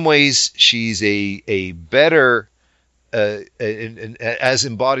in some ways she's a better. As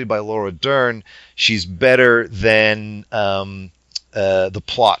embodied by Laura Dern, she's better than the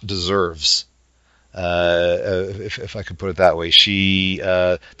plot deserves. If I could put it that way,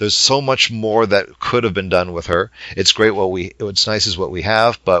 there's so much more that could have been done with her. It's great what's nice is what we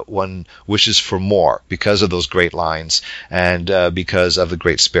have, but one wishes for more because of those great lines and because of the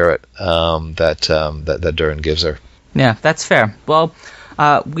great spirit that Dern gives her. Yeah, that's fair. Well,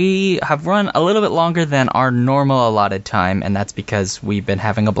 we have run a little bit longer than our normal allotted time, and that's because we've been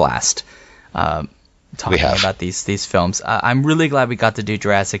having a blast. Talking about these films. I'm really glad we got to do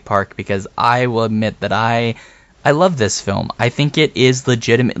Jurassic Park because I will admit that I love this film. I think it is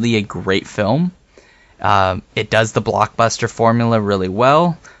legitimately a great film. It does the blockbuster formula really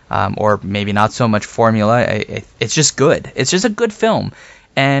well, or maybe not so much formula. It's just good. It's just a good film.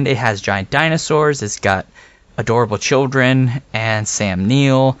 And it has giant dinosaurs. It's got adorable children, and Sam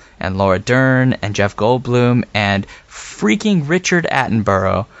Neill, and Laura Dern, and Jeff Goldblum, and freaking Richard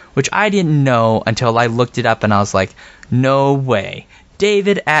Attenborough, which I didn't know until I looked it up and I was like, no way.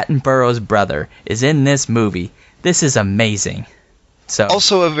 David Attenborough's brother is in this movie. This is amazing. So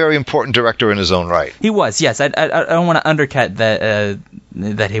also a very important director in his own right. He was, yes. I don't want to undercut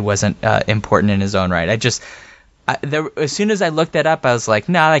that he wasn't important in his own right. As soon as I looked that up, I was like,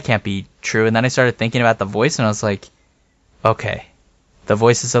 nah, that can't be true. And then I started thinking about the voice, and I was like, okay, the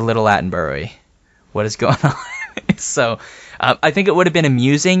voice is a little Attenborough-y. What is going on? So I think it would have been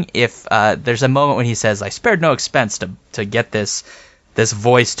amusing if there's a moment when he says, I spared no expense to get this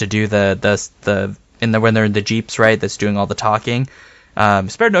voice to do when they're in the Jeeps, right, that's doing all the talking.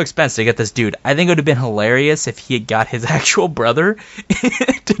 Spared no expense to get this dude. I think it would have been hilarious if he had got his actual brother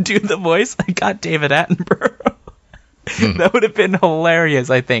to do the voice and got David Attenborough. That would have been hilarious,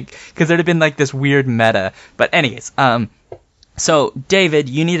 I think, because there'd have been like this weird meta. But anyways, so David,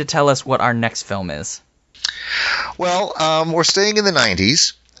 you need to tell us what our next film is. Well, we're staying in the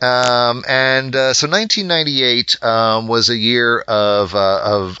 90s. So 1998 was a year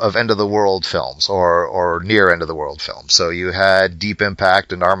of end of the world films or near end of the world films. So you had Deep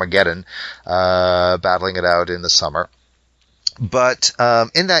Impact and Armageddon battling it out in the summer. But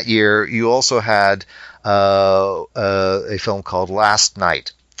in that year, you also had a film called Last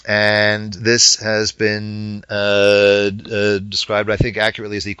Night. And this has been described, I think,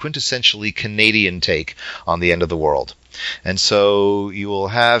 accurately as the quintessentially Canadian take on the end of the world. And so you will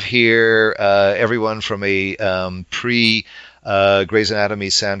have here everyone from a pre-Grey's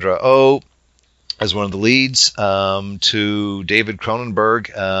Anatomy Sandra Oh as one of the leads, to David Cronenberg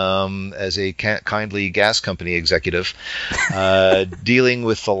as a kindly gas company executive, dealing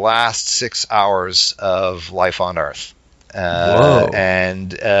with the last 6 hours of life on Earth.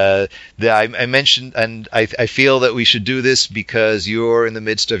 And I mentioned, and I feel that we should do this because you're in the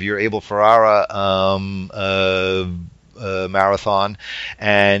midst of your Abel Ferrara marathon,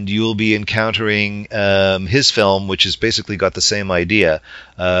 and you'll be encountering his film, which has basically got the same idea,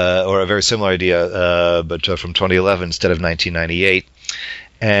 or a very similar idea, but from 2011 instead of 1998.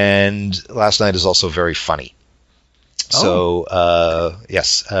 And Last Night is also very funny. So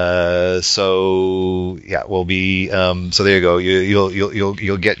yes. So yeah, we'll be. So there you go.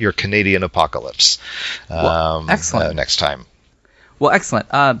 You'll get your Canadian apocalypse. Excellent. Next time. Well,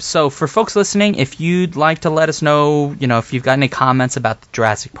 excellent. So for folks listening, if you'd like to let us know, if you've got any comments about the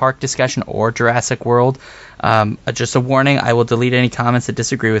Jurassic Park discussion or Jurassic World, just a warning, I will delete any comments that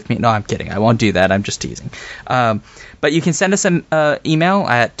disagree with me. No, I'm kidding. I won't do that. I'm just teasing. But you can send us an email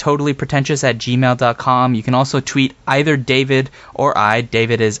at totallypretentious@gmail.com. You can also tweet either David or I.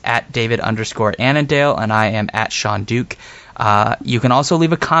 David is at David_Annandale, and I am at Sean Duke. You can also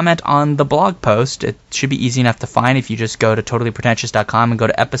leave a comment on the blog post. It should be easy enough to find if you just go to totallypretentious.com and go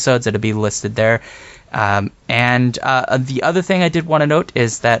to episodes. It'll be listed there. And the other thing I did want to note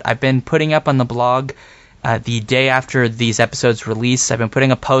is that I've been putting up on the blog the day after these episodes release. I've been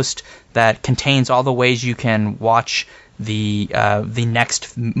putting a post that contains all the ways you can watch the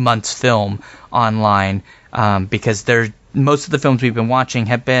next month's film online, because most of the films we've been watching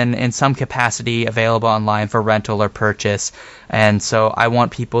have been in some capacity available online for rental or purchase, and so I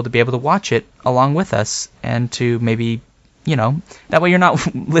want people to be able to watch it along with us, and to maybe, that way you're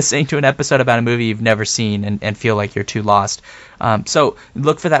not listening to an episode about a movie you've never seen and feel like you're too lost. So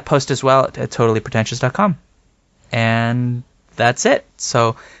look for that post as well at totallypretentious.com. And that's it.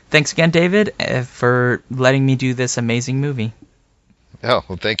 So thanks again, David, for letting me do this amazing movie. Oh,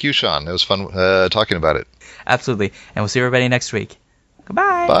 well, thank you, Sean. It was fun talking about it. Absolutely. And we'll see everybody next week.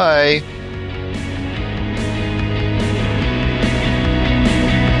 Goodbye. Bye.